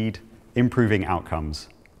 increasing speed, improving outcomes,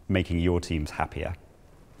 making your teams happier.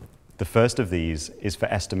 The first of these is for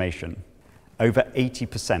estimation. Over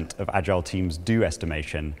 80% of Agile teams do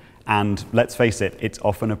estimation, and let's face it, it's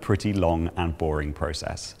often a pretty long and boring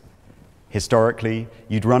process. Historically,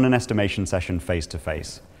 you'd run an estimation session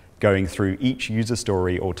face-to-face, going through each user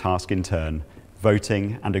story or task in turn,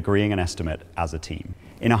 voting and agreeing an estimate as a team.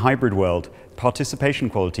 In a hybrid world, participation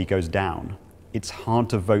quality goes down. It's hard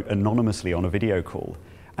to vote anonymously on a video call,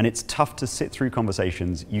 and it's tough to sit through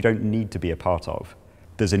conversations you don't need to be a part of.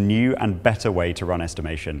 There's a new and better way to run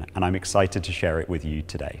estimation, and I'm excited to share it with you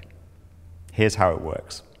today. Here's how it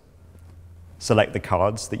works. Select the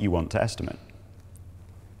cards that you want to estimate.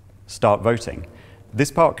 Start voting.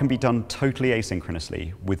 This part can be done totally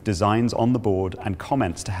asynchronously, with designs on the board and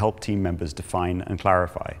comments to help team members define and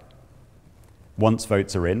clarify. Once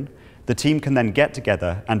votes are in, the team can then get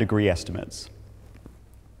together and agree estimates.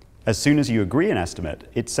 As soon as you agree an estimate,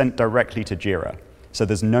 it's sent directly to Jira, so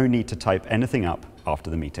there's no need to type anything up after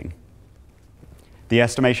the meeting. The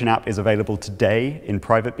estimation app is available today in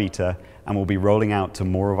private beta and will be rolling out to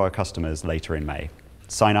more of our customers later in May.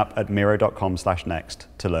 Sign up at miro.com/next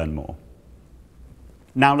to learn more.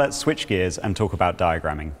 Now let's switch gears and talk about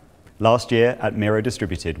diagramming. Last year at Miro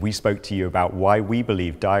Distributed, we spoke to you about why we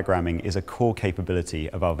believe diagramming is a core capability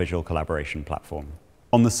of our visual collaboration platform.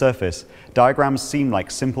 On the surface, diagrams seem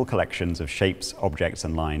like simple collections of shapes, objects,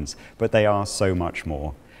 and lines, but they are so much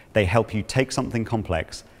more. They help you take something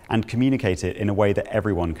complex and communicate it in a way that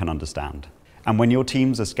everyone can understand. And when your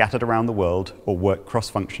teams are scattered around the world or work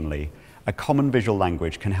cross-functionally, a common visual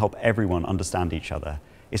language can help everyone understand each other,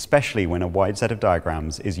 especially when a wide set of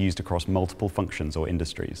diagrams is used across multiple functions or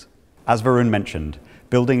industries. As Varun mentioned,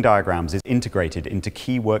 building diagrams is integrated into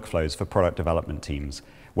key workflows for product development teams,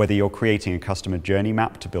 whether you're creating a customer journey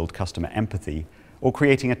map to build customer empathy, or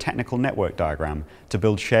creating a technical network diagram to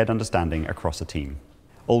build shared understanding across a team.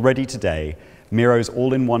 Already today, Miro's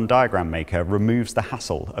all-in-one diagram maker removes the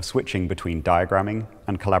hassle of switching between diagramming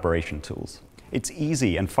and collaboration tools. It's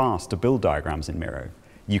easy and fast to build diagrams in Miro.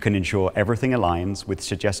 You can ensure everything aligns with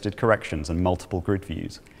suggested corrections and multiple grid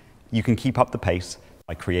views. You can keep up the pace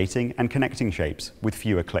by creating and connecting shapes with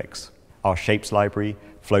fewer clicks. Our shapes library,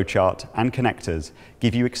 flowchart, and connectors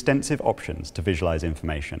give you extensive options to visualize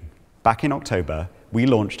information. Back in October, we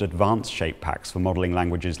launched advanced shape packs for modeling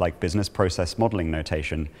languages like business process modeling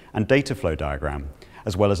notation and data flow diagram,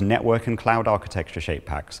 as well as network and cloud architecture shape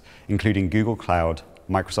packs, including Google Cloud,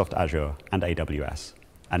 Microsoft Azure, and AWS.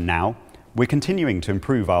 And now, we're continuing to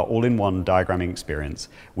improve our all-in-one diagramming experience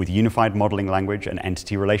with unified modeling language and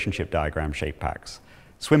entity relationship diagram shape packs,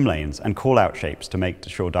 swim lanes and call-out shapes to make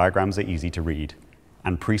sure diagrams are easy to read,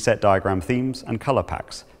 and preset diagram themes and color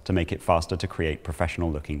packs to make it faster to create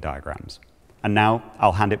professional-looking diagrams. And now,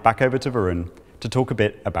 I'll hand it back over to Varun to talk a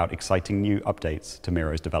bit about exciting new updates to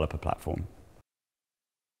Miro's developer platform.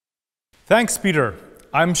 Thanks, Peter.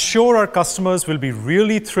 I'm sure our customers will be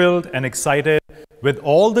really thrilled and excited with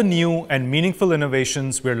all the new and meaningful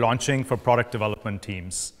innovations we're launching for product development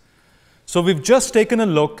teams. So we've just taken a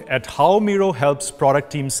look at how Miro helps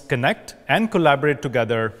product teams connect and collaborate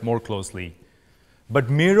together more closely. But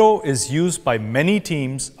Miro is used by many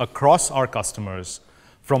teams across our customers,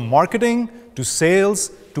 from marketing to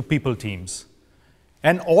sales to people teams.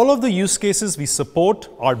 And all of the use cases we support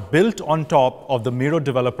are built on top of the Miro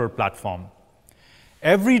developer platform.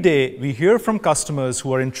 Every day, we hear from customers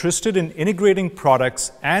who are interested in integrating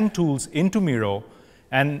products and tools into Miro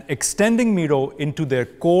and extending Miro into their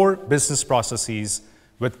core business processes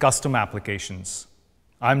with custom applications.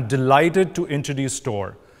 I'm delighted to introduce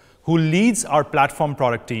Tor, who leads our platform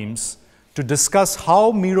product teams, to discuss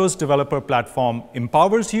how Miro's developer platform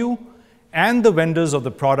empowers you and the vendors of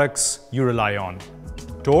the products you rely on.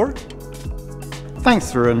 Tor?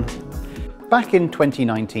 Thanks, Varun. Back in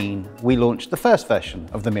 2019, we launched the first version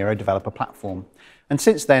of the Miro developer platform. And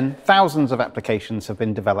since then, thousands of applications have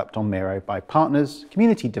been developed on Miro by partners,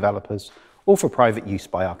 community developers, or for private use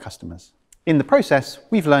by our customers. In the process,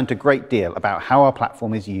 we've learned a great deal about how our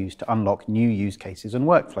platform is used to unlock new use cases and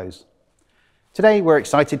workflows. Today, we're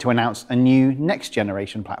excited to announce a new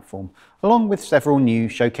next-generation platform, along with several new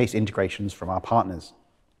showcase integrations from our partners.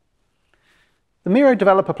 The Miro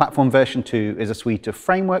Developer Platform version 2 is a suite of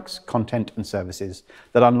frameworks, content, and services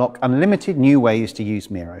that unlock unlimited new ways to use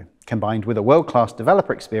Miro, combined with a world-class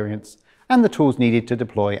developer experience and the tools needed to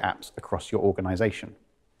deploy apps across your organization.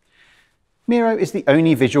 Miro is the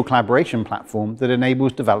only visual collaboration platform that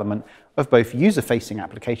enables development of both user-facing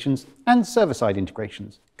applications and server-side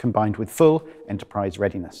integrations, combined with full enterprise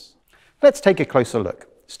readiness. Let's take a closer look,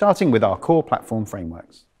 starting with our core platform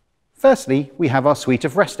frameworks. Firstly, we have our suite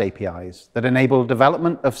of REST APIs that enable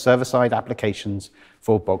development of server-side applications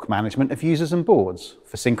for bulk management of users and boards,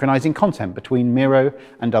 for synchronizing content between Miro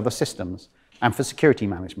and other systems, and for security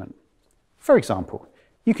management. For example,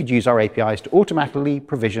 you could use our APIs to automatically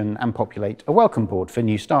provision and populate a welcome board for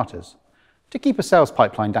new starters, to keep a sales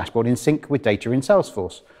pipeline dashboard in sync with data in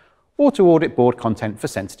Salesforce, or to audit board content for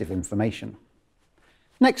sensitive information.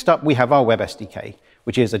 Next up, we have our Web SDK,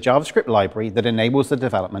 which is a JavaScript library that enables the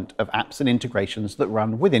development of apps and integrations that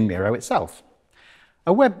run within Miro itself.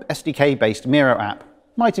 A Web SDK-based Miro app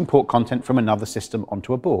might import content from another system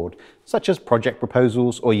onto a board, such as project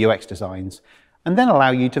proposals or UX designs, and then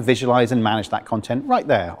allow you to visualize and manage that content right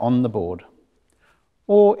there on the board.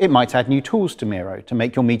 Or it might add new tools to Miro to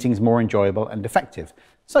make your meetings more enjoyable and effective,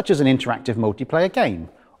 such as an interactive multiplayer game,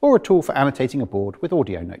 or a tool for annotating a board with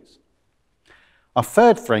audio notes. Our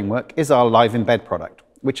third framework is our Live Embed product,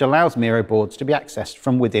 which allows Miro boards to be accessed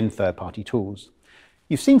from within third-party tools.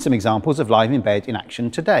 You've seen some examples of Live Embed in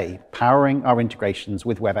action today, powering our integrations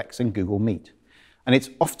with WebEx and Google Meet. And it's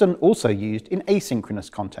often also used in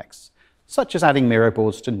asynchronous contexts, such as adding Miro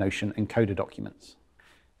boards to Notion and Coda documents.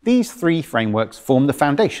 These three frameworks form the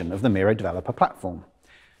foundation of the Miro developer platform.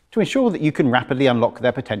 To ensure that you can rapidly unlock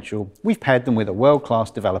their potential, we've paired them with a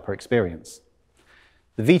world-class developer experience.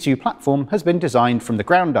 The V2 platform has been designed from the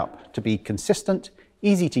ground up to be consistent,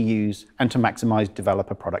 easy to use, and to maximize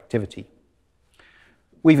developer productivity.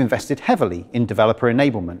 We've invested heavily in developer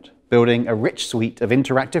enablement, building a rich suite of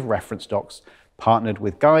interactive reference docs partnered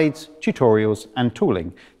with guides, tutorials, and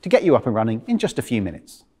tooling to get you up and running in just a few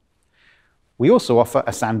minutes. We also offer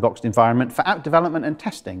a sandboxed environment for app development and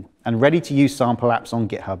testing, and ready-to-use sample apps on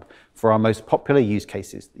GitHub for our most popular use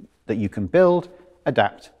cases that you can build,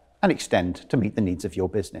 adapt, and extend to meet the needs of your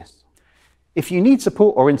business. If you need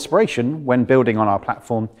support or inspiration when building on our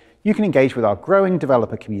platform, you can engage with our growing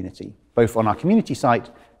developer community, both on our community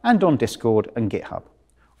site and on Discord and GitHub,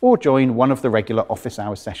 or join one of the regular office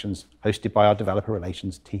hours sessions hosted by our developer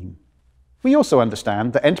relations team. We also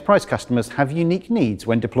understand that enterprise customers have unique needs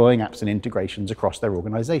when deploying apps and integrations across their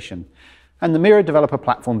organization, and the Miro Developer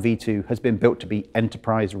Platform V2 has been built to be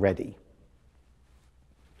enterprise ready.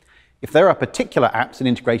 If there are particular apps and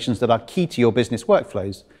integrations that are key to your business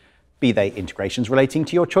workflows, be they integrations relating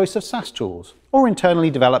to your choice of SaaS tools or internally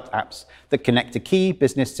developed apps that connect to key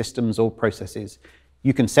business systems or processes,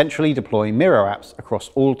 you can centrally deploy Miro apps across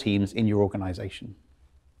all teams in your organization.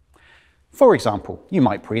 For example, you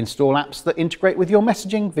might pre-install apps that integrate with your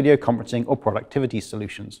messaging, video conferencing, or productivity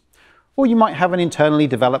solutions. Or you might have an internally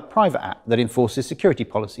developed private app that enforces security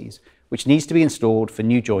policies, which needs to be installed for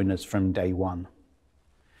new joiners from day one.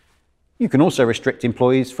 You can also restrict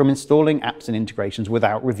employees from installing apps and integrations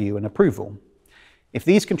without review and approval. If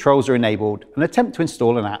these controls are enabled, an attempt to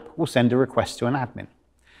install an app will send a request to an admin.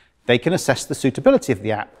 They can assess the suitability of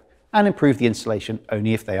the app and improve the installation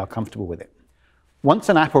only if they are comfortable with it. Once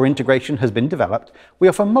an app or integration has been developed, we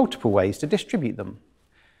offer multiple ways to distribute them.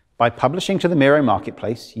 By publishing to the Miro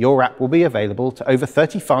marketplace, your app will be available to over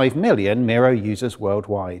 35 million Miro users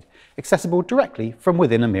worldwide, accessible directly from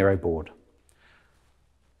within a Miro board.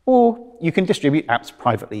 Or you can distribute apps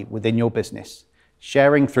privately within your business,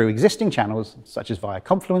 sharing through existing channels such as via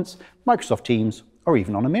Confluence, Microsoft Teams, or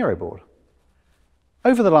even on a Miro board.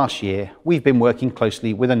 Over the last year, we've been working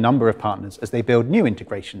closely with a number of partners as they build new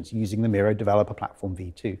integrations using the Miro Developer Platform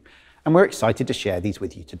V2, and we're excited to share these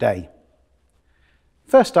with you today.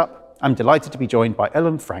 First up, I'm delighted to be joined by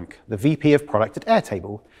Ellen Frank, the VP of Product at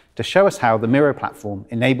Airtable, to show us how the Miro platform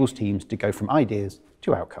enables teams to go from ideas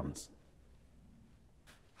to outcomes.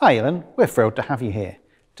 Hi, Ellen. We're thrilled to have you here.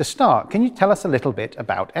 To start, can you tell us a little bit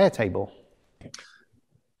about Airtable?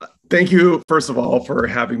 Thank you, first of all, for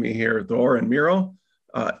having me here, Thor and Miro.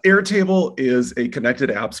 Airtable is a connected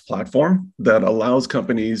apps platform that allows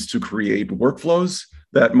companies to create workflows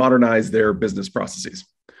that modernize their business processes.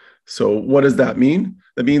 So what does that mean?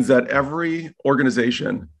 That means that every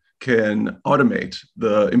organization can automate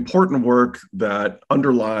the important work that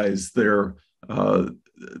underlies their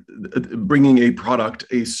bringing a product,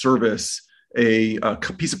 a service, a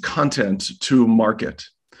piece of content to market.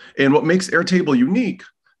 And what makes Airtable unique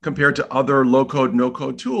compared to other low-code,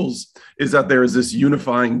 no-code tools is that there is this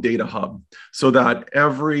unifying data hub so that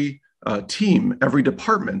every team, every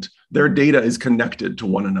department, their data is connected to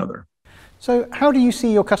one another. So how do you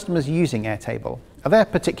see your customers using Airtable? Are there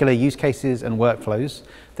particular use cases and workflows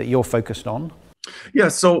that you're focused on? Yeah,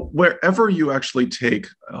 so wherever you actually take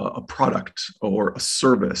a product or a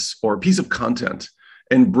service or a piece of content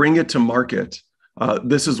and bring it to market,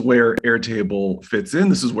 this is where Airtable fits in.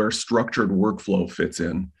 This is where structured workflow fits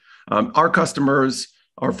in. Our customers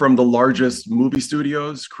are from the largest movie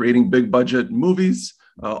studios creating big budget movies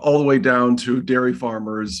all the way down to dairy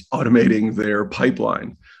farmers automating their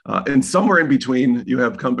pipeline. And somewhere in between, you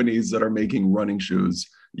have companies that are making running shoes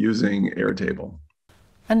using Airtable.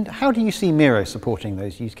 And how do you see Miro supporting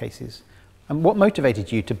those use cases? And what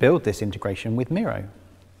motivated you to build this integration with Miro?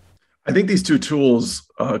 I think these two tools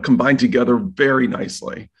combine together very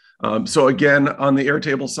nicely. So again, on the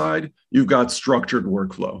Airtable side, you've got structured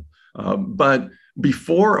workflow. But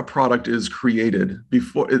before a product is created,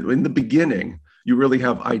 in the beginning, you really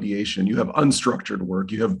have ideation, you have unstructured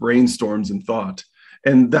work, you have brainstorms and thought.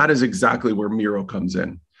 And that is exactly where Miro comes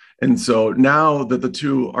in. And so now that the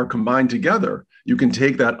two are combined together, you can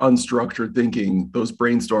take that unstructured thinking, those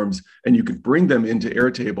brainstorms, and you can bring them into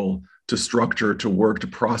Airtable to structure, to work, to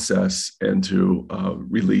process, and to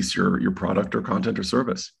release your product or content or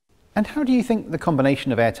service. And how do you think the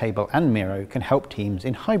combination of Airtable and Miro can help teams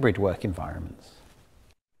in hybrid work environments?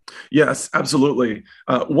 Yes, absolutely.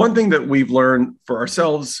 One thing that we've learned for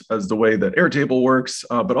ourselves as the way that Airtable works,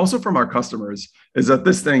 but also from our customers, is that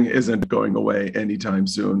this thing isn't going away anytime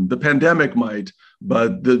soon. The pandemic might,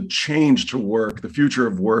 but the change to work, the future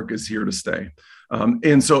of work is here to stay.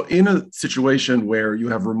 And so in a situation where you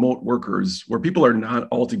have remote workers, where people are not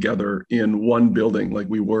all together in one building like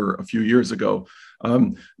we were a few years ago,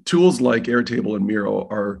 tools like Airtable and Miro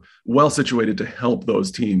are well situated to help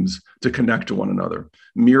those teams to connect to one another.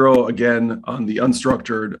 Miro, again, on the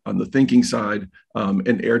unstructured, on the thinking side, and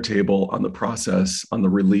Airtable on the process, on the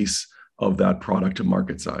release of that product to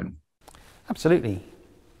market side. Absolutely.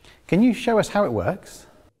 Can you show us how it works?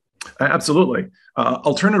 Absolutely.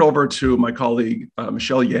 I'll turn it over to my colleague,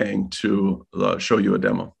 Michelle Yang, to show you a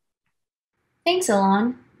demo. Thanks,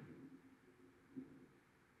 Alon.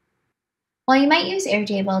 While you might use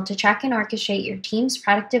Airtable to track and orchestrate your team's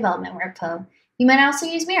product development workflow, you might also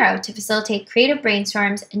use Miro to facilitate creative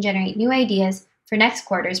brainstorms and generate new ideas for next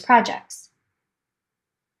quarter's projects.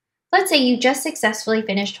 Let's say you just successfully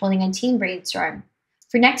finished holding a team brainstorm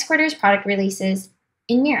for next quarter's product releases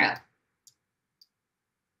in Miro.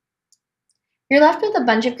 You're left with a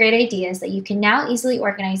bunch of great ideas that you can now easily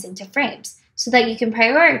organize into frames so that you can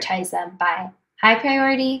prioritize them by high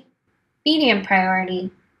priority, medium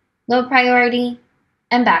priority, low priority,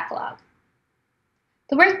 and backlog.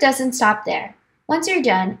 The work doesn't stop there. Once you're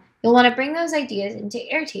done, you'll want to bring those ideas into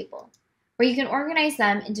Airtable, where you can organize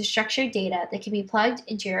them into structured data that can be plugged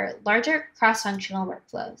into your larger cross-functional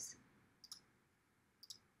workflows.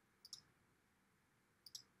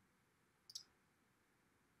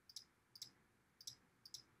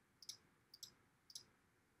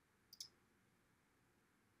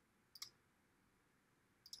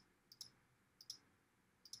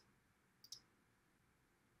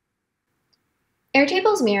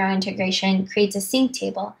 Airtable's Miro integration creates a sync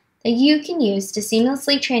table that you can use to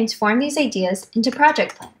seamlessly transform these ideas into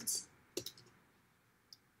project plans.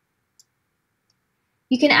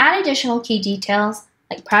 You can add additional key details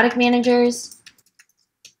like product managers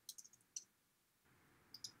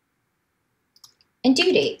and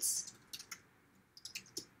due dates.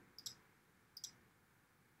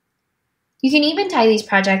 You can even tie these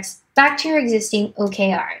projects back to your existing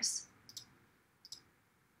OKRs.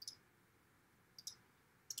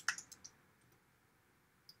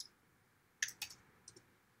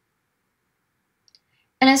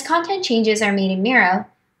 And as content changes are made in Miro,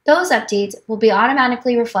 those updates will be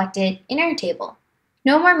automatically reflected in Airtable.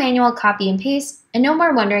 No more manual copy and paste, and no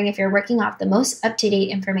more wondering if you're working off the most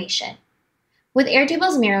up-to-date information. With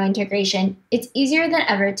Airtable's Miro integration, it's easier than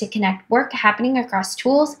ever to connect work happening across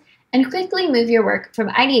tools and quickly move your work from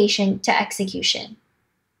ideation to execution.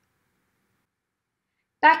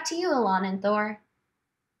 Back to you, Alon and Thor.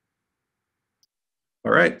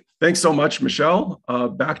 All right. Thanks so much, Michelle.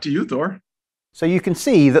 Back to you, Thor. So you can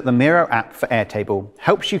see that the Miro app for Airtable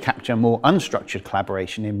helps you capture more unstructured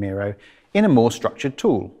collaboration in Miro in a more structured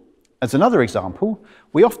tool. As another example,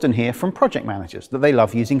 we often hear from project managers that they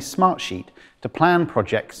love using Smartsheet to plan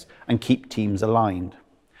projects and keep teams aligned.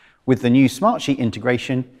 With the new Smartsheet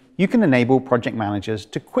integration, you can enable project managers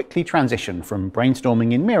to quickly transition from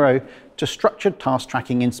brainstorming in Miro to structured task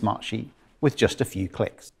tracking in Smartsheet with just a few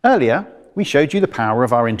clicks. Earlier, we showed you the power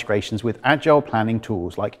of our integrations with agile planning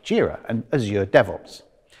tools like Jira and Azure DevOps.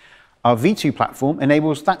 Our V2 platform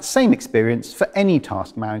enables that same experience for any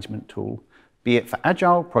task management tool, be it for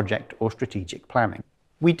agile, project, or strategic planning.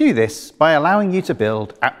 We do this by allowing you to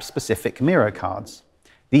build app-specific Miro cards.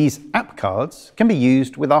 These app cards can be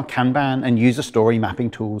used with our Kanban and user story mapping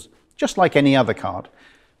tools, just like any other card,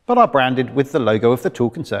 but are branded with the logo of the tool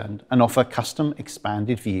concerned and offer custom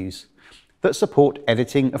expanded views that support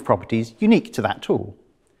editing of properties unique to that tool.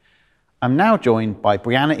 I'm now joined by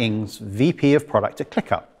Brianna Ings, VP of Product at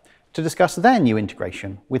ClickUp, to discuss their new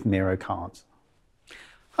integration with Miro cards.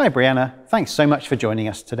 Hi Brianna, thanks so much for joining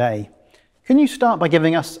us today. Can you start by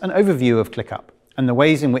giving us an overview of ClickUp and the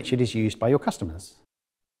ways in which it is used by your customers?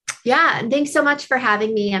 Yeah, and thanks so much for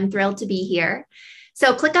having me. I'm thrilled to be here.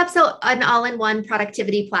 So ClickUp's an all-in-one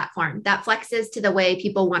productivity platform that flexes to the way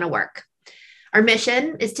people want to work. Our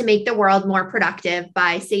mission is to make the world more productive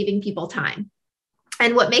by saving people time.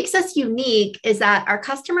 And what makes us unique is that our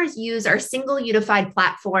customers use our single unified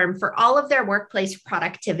platform for all of their workplace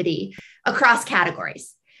productivity across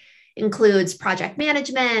categories. Includes project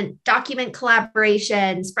management, document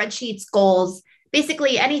collaboration, spreadsheets, goals,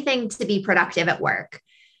 basically anything to be productive at work.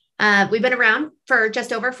 We've been around for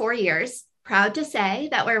just over 4 years. Proud to say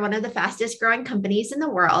that we're one of the fastest growing companies in the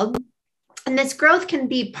world. And this growth can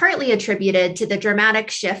be partly attributed to the dramatic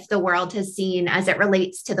shift the world has seen as it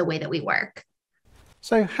relates to the way that we work.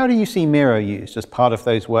 So how do you see Miro used as part of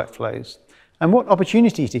those workflows? And what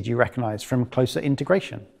opportunities did you recognize from closer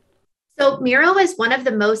integration? So Miro is one of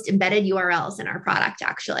the most embedded URLs in our product,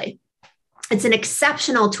 actually. It's an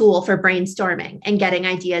exceptional tool for brainstorming and getting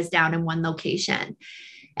ideas down in one location.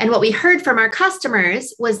 And what we heard from our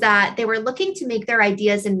customers was that they were looking to make their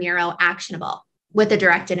ideas in Miro actionable with a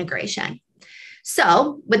direct integration.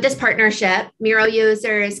 So with this partnership, Miro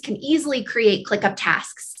users can easily create ClickUp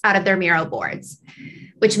tasks out of their Miro boards,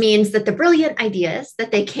 which means that the brilliant ideas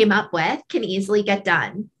that they came up with can easily get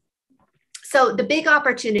done. So the big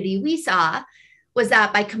opportunity we saw was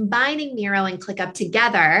that by combining Miro and ClickUp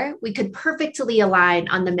together, we could perfectly align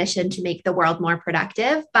on the mission to make the world more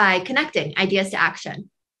productive by connecting ideas to action.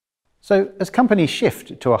 So as companies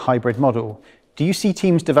shift to a hybrid model, do you see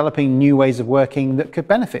teams developing new ways of working that could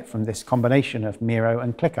benefit from this combination of Miro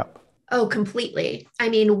and ClickUp? Oh, completely. I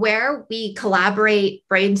mean, where we collaborate,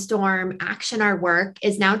 brainstorm, action our work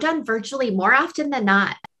is now done virtually more often than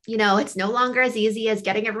not. You know, it's no longer as easy as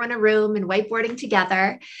getting everyone in a room and whiteboarding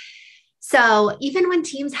together. So even when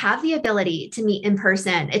teams have the ability to meet in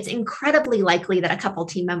person, it's incredibly likely that a couple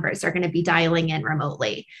team members are going to be dialing in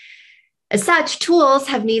remotely. As such, tools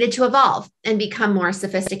have needed to evolve and become more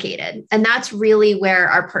sophisticated. And that's really where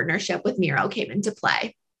our partnership with Miro came into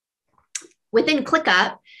play. Within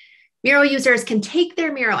ClickUp, Miro users can take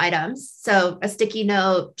their Miro items, so a sticky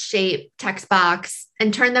note, shape, text box,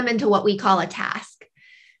 and turn them into what we call a task.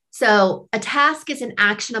 So a task is an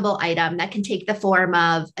actionable item that can take the form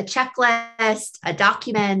of a checklist, a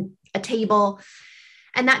document, a table,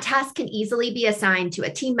 and that task can easily be assigned to a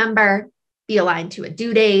team member, be aligned to a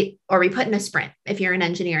due date, or be put in a sprint if you're an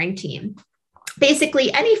engineering team.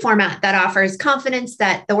 Basically, any format that offers confidence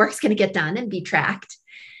that the work's going to get done and be tracked.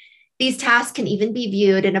 These tasks can even be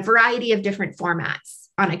viewed in a variety of different formats,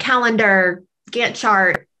 on a calendar, Gantt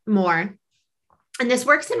chart, more. And this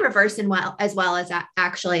works in reverse as well as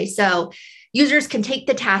actually. So users can take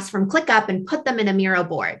the tasks from ClickUp and put them in a Miro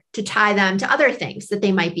board to tie them to other things that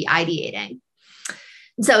they might be ideating.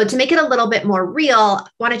 So to make it a little bit more real, I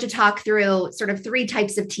wanted to talk through sort of 3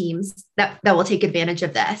 types of teams that will take advantage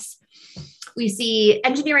of this. We see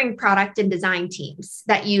engineering, product, and design teams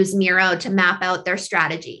that use Miro to map out their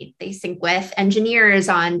strategy. They sync with engineers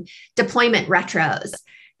on deployment retros.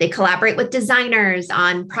 They collaborate with designers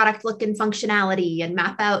on product look and functionality and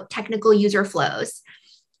map out technical user flows.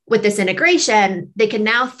 With this integration, they can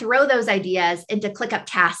now throw those ideas into ClickUp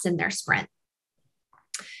tasks in their sprint.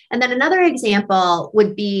 And then another example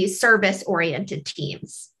would be service-oriented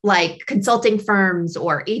teams, like consulting firms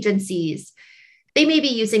or agencies. They may be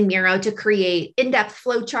using Miro to create in-depth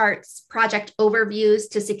flowcharts, project overviews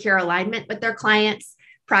to secure alignment with their clients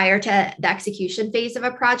prior to the execution phase of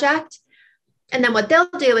a project. And then what they'll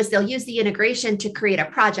do is they'll use the integration to create a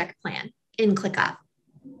project plan in ClickUp.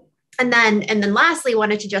 And then lastly,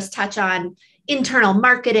 wanted to just touch on internal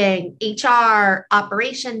marketing, HR,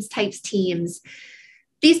 operations types teams.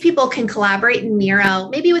 These people can collaborate in Miro,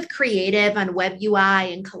 maybe with creative on web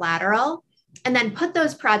UI and collateral, and then put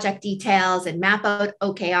those project details and map out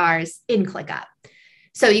OKRs in ClickUp.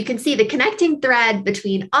 So you can see the connecting thread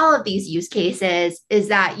between all of these use cases is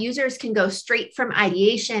that users can go straight from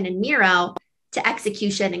ideation in Miro to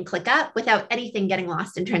execution in ClickUp without anything getting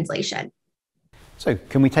lost in translation. So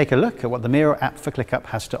can we take a look at what the Miro app for ClickUp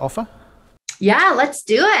has to offer? Yeah, let's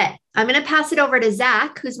do it. I'm going to pass it over to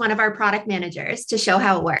Zach, who's one of our product managers, to show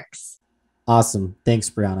how it works. Awesome.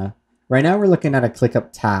 Thanks, Brianna. Right now, we're looking at a ClickUp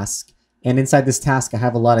task. And inside this task, I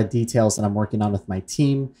have a lot of details that I'm working on with my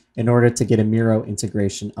team in order to get a Miro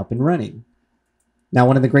integration up and running. Now,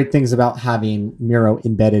 one of the great things about having Miro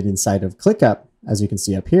embedded inside of ClickUp, as you can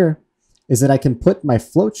see up here, is that I can put my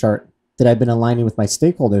flowchart that I've been aligning with my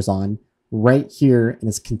stakeholders on right here, and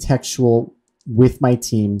it's contextual with my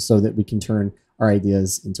team so that we can turn our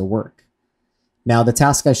ideas into work. Now, the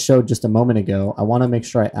task I showed just a moment ago, I want to make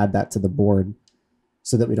sure I add that to the board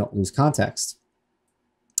so that we don't lose context.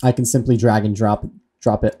 I can simply drag and drop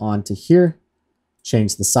it onto here,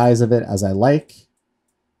 change the size of it as I like,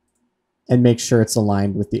 and make sure it's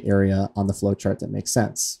aligned with the area on the flowchart that makes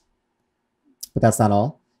sense. But that's not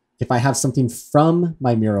all. If I have something from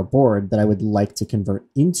my Miro board that I would like to convert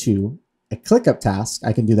into a ClickUp task,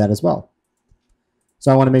 I can do that as well.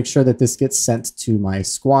 So I want to make sure that this gets sent to my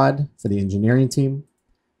squad for the engineering team.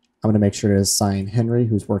 I'm going to make sure to assign Henry,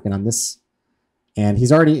 who's working on this. And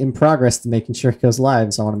he's already in progress to making sure it goes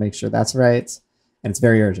live, so I want to make sure that's right. And it's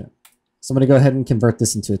very urgent. So I'm going to go ahead and convert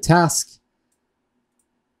this into a task.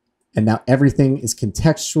 And now everything is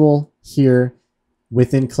contextual here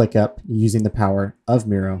within ClickUp using the power of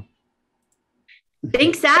Miro.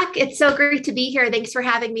 Thanks, Zach. It's so great to be here. Thanks for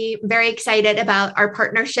having me. I'm very excited about our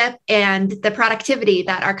partnership and the productivity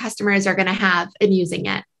that our customers are going to have in using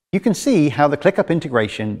it. You can see how the ClickUp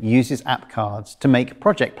integration uses app cards to make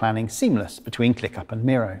project planning seamless between ClickUp and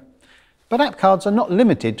Miro. But app cards are not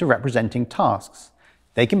limited to representing tasks.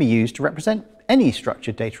 They can be used to represent any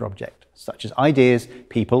structured data object, such as ideas,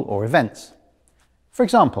 people, or events. For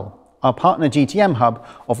example, our partner GTM Hub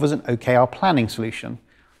offers an OKR planning solution.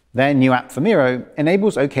 Their new app for Miro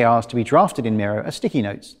enables OKRs to be drafted in Miro as sticky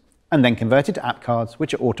notes, and then converted to app cards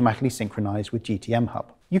which are automatically synchronized with GTM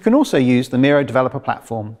Hub. You can also use the Miro developer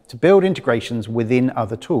platform to build integrations within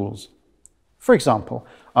other tools. For example,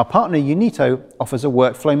 our partner Unito offers a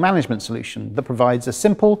workflow management solution that provides a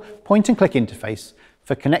simple point-and-click interface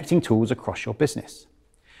for connecting tools across your business.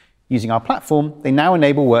 Using our platform, they now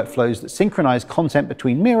enable workflows that synchronize content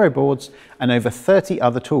between Miro boards and over 30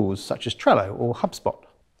 other tools such as Trello or HubSpot.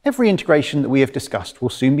 Every integration that we have discussed will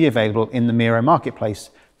soon be available in the Miro marketplace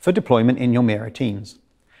for deployment in your Miro teams.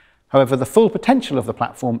 However, the full potential of the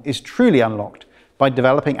platform is truly unlocked by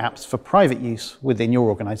developing apps for private use within your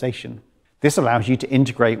organization. This allows you to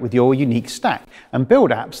integrate with your unique stack and build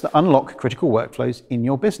apps that unlock critical workflows in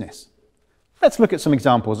your business. Let's look at some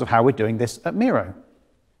examples of how we're doing this at Miro.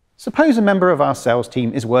 Suppose a member of our sales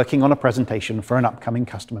team is working on a presentation for an upcoming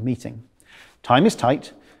customer meeting. Time is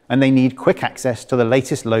tight, and they need quick access to the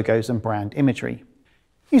latest logos and brand imagery.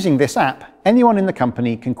 Using this app, anyone in the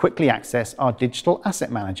company can quickly access our digital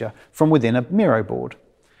asset manager from within a Miro board.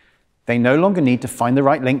 They no longer need to find the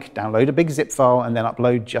right link, download a big zip file, and then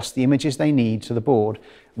upload just the images they need to the board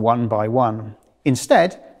one by one.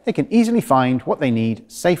 Instead, they can easily find what they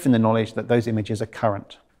need, safe in the knowledge that those images are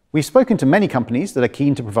current. We've spoken to many companies that are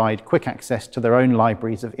keen to provide quick access to their own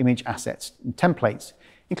libraries of image assets and templates,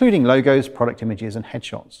 including logos, product images, and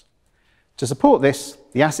headshots. To support this,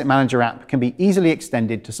 the Asset Manager app can be easily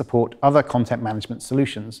extended to support other content management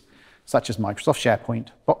solutions, such as Microsoft SharePoint,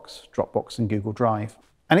 Box, Dropbox, and Google Drive.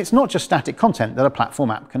 And it's not just static content that a platform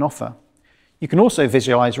app can offer. You can also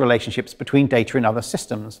visualize relationships between data in other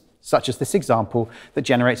systems, such as this example that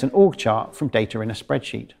generates an org chart from data in a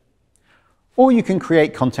spreadsheet. Or you can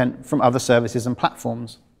create content from other services and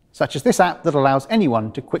platforms, such as this app that allows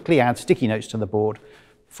anyone to quickly add sticky notes to the board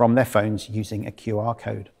from their phones using a QR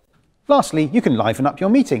code. Lastly, you can liven up your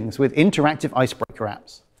meetings with interactive icebreaker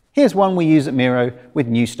apps. Here's one we use at Miro with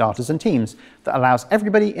new starters and teams that allows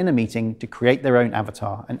everybody in a meeting to create their own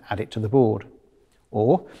avatar and add it to the board.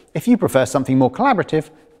 Or, if you prefer something more collaborative,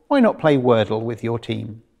 why not play Wordle with your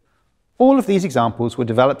team? All of these examples were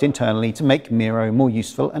developed internally to make Miro more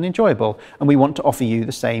useful and enjoyable, and we want to offer you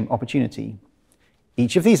the same opportunity.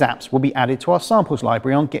 Each of these apps will be added to our samples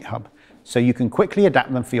library on GitHub, so you can quickly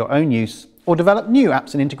adapt them for your own use or develop new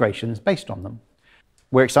apps and integrations based on them.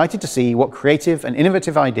 We're excited to see what creative and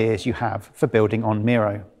innovative ideas you have for building on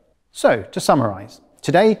Miro. So, to summarize,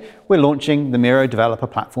 today we're launching the Miro Developer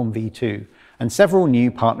Platform v2 and several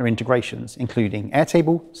new partner integrations, including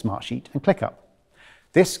Airtable, Smartsheet, and ClickUp.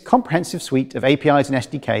 This comprehensive suite of APIs and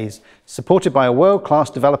SDKs, supported by a world-class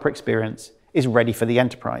developer experience, is ready for the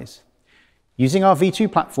enterprise. Using our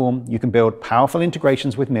V2 platform, you can build powerful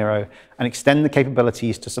integrations with Miro and extend the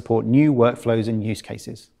capabilities to support new workflows and use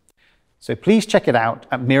cases. So please check it out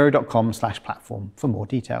at miro.com/platform for more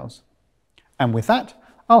details. And with that,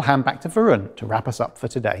 I'll hand back to Varun to wrap us up for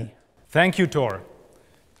today. Thank you, Tor.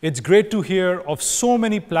 It's great to hear of so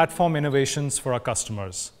many platform innovations for our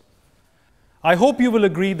customers. I hope you will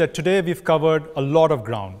agree that today we've covered a lot of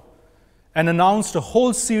ground and announced a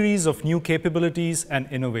whole series of new capabilities and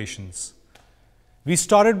innovations. We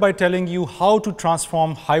started by telling you how to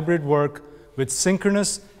transform hybrid work with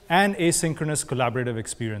synchronous and asynchronous collaborative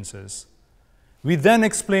experiences. We then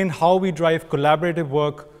explained how we drive collaborative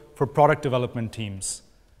work for product development teams.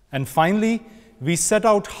 And finally, we set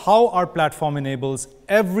out how our platform enables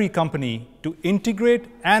every company to integrate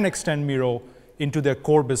and extend Miro into their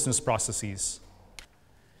core business processes.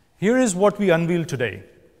 Here is what we unveiled today.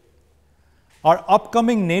 Our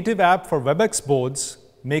upcoming native app for WebEx boards,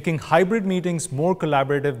 making hybrid meetings more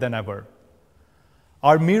collaborative than ever.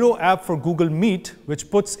 Our Miro app for Google Meet, which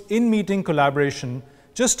puts in-meeting collaboration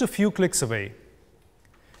just a few clicks away.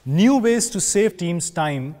 New ways to save teams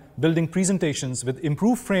time building presentations with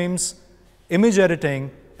improved frames, image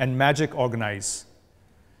editing, and Magic Organize.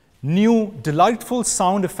 New delightful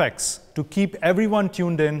sound effects to keep everyone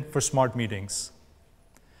tuned in for smart meetings.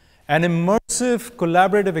 An immersive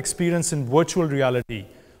collaborative experience in virtual reality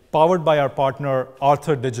powered by our partner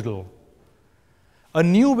Arthur Digital. A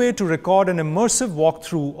new way to record an immersive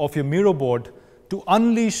walkthrough of your Miro board to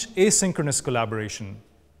unleash asynchronous collaboration.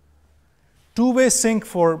 Two-way sync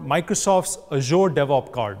for Microsoft's Azure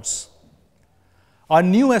DevOps cards. Our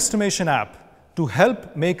new estimation app to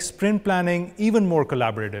help make sprint planning even more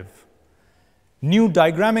collaborative. New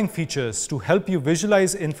diagramming features to help you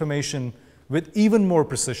visualize information with even more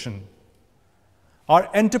precision. Our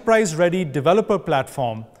enterprise-ready developer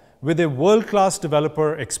platform with a world-class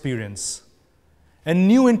developer experience. And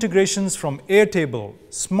new integrations from Airtable,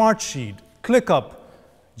 Smartsheet, ClickUp,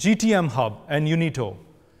 GTM Hub, and Unito.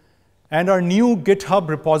 And our new GitHub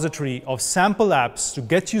repository of sample apps to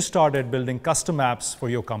get you started building custom apps for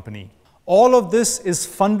your company. All of this is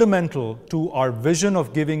fundamental to our vision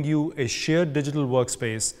of giving you a shared digital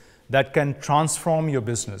workspace that can transform your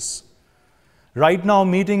business. Right now,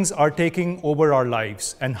 meetings are taking over our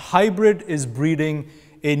lives, and hybrid is breeding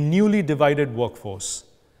a newly divided workforce.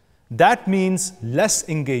 That means less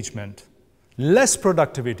engagement, less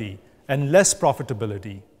productivity, and less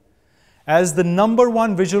profitability. As the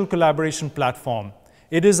 #1 visual collaboration platform,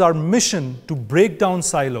 it is our mission to break down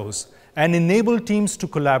silos and enable teams to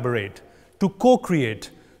collaborate, to co-create,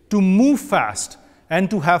 to move fast, and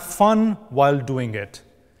to have fun while doing it.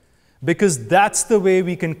 Because that's the way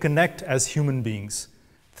we can connect as human beings.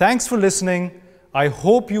 Thanks for listening. I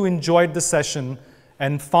hope you enjoyed the session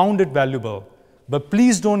and found it valuable. But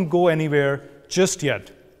please don't go anywhere just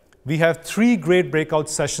yet. We have 3 great breakout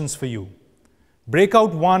sessions for you.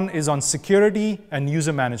 Breakout 1 is on security and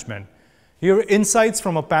user management. Here are insights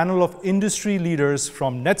from a panel of industry leaders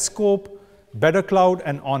from Netscope, Better Cloud,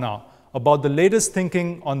 and Honor about the latest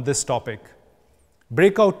thinking on this topic.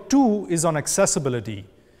 Breakout 2 is on accessibility.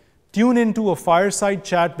 Tune into a fireside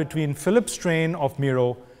chat between Philip Strain of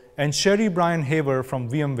Miro and Sherry Bryan Haver from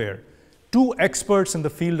VMware, 2 experts in the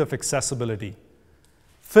field of accessibility.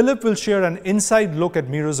 Philip will share an inside look at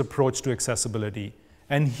Miro's approach to accessibility,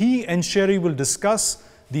 and he and Sherry will discuss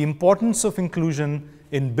the importance of inclusion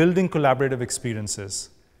in building collaborative experiences.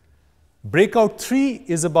 Breakout 3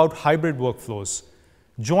 is about hybrid workflows.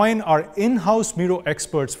 Join our in-house Miro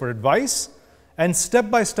experts for advice and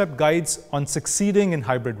step-by-step guides on succeeding in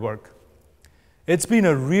hybrid work. It's been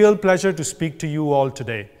a real pleasure to speak to you all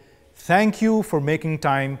today. Thank you for making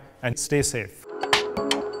time, and stay safe.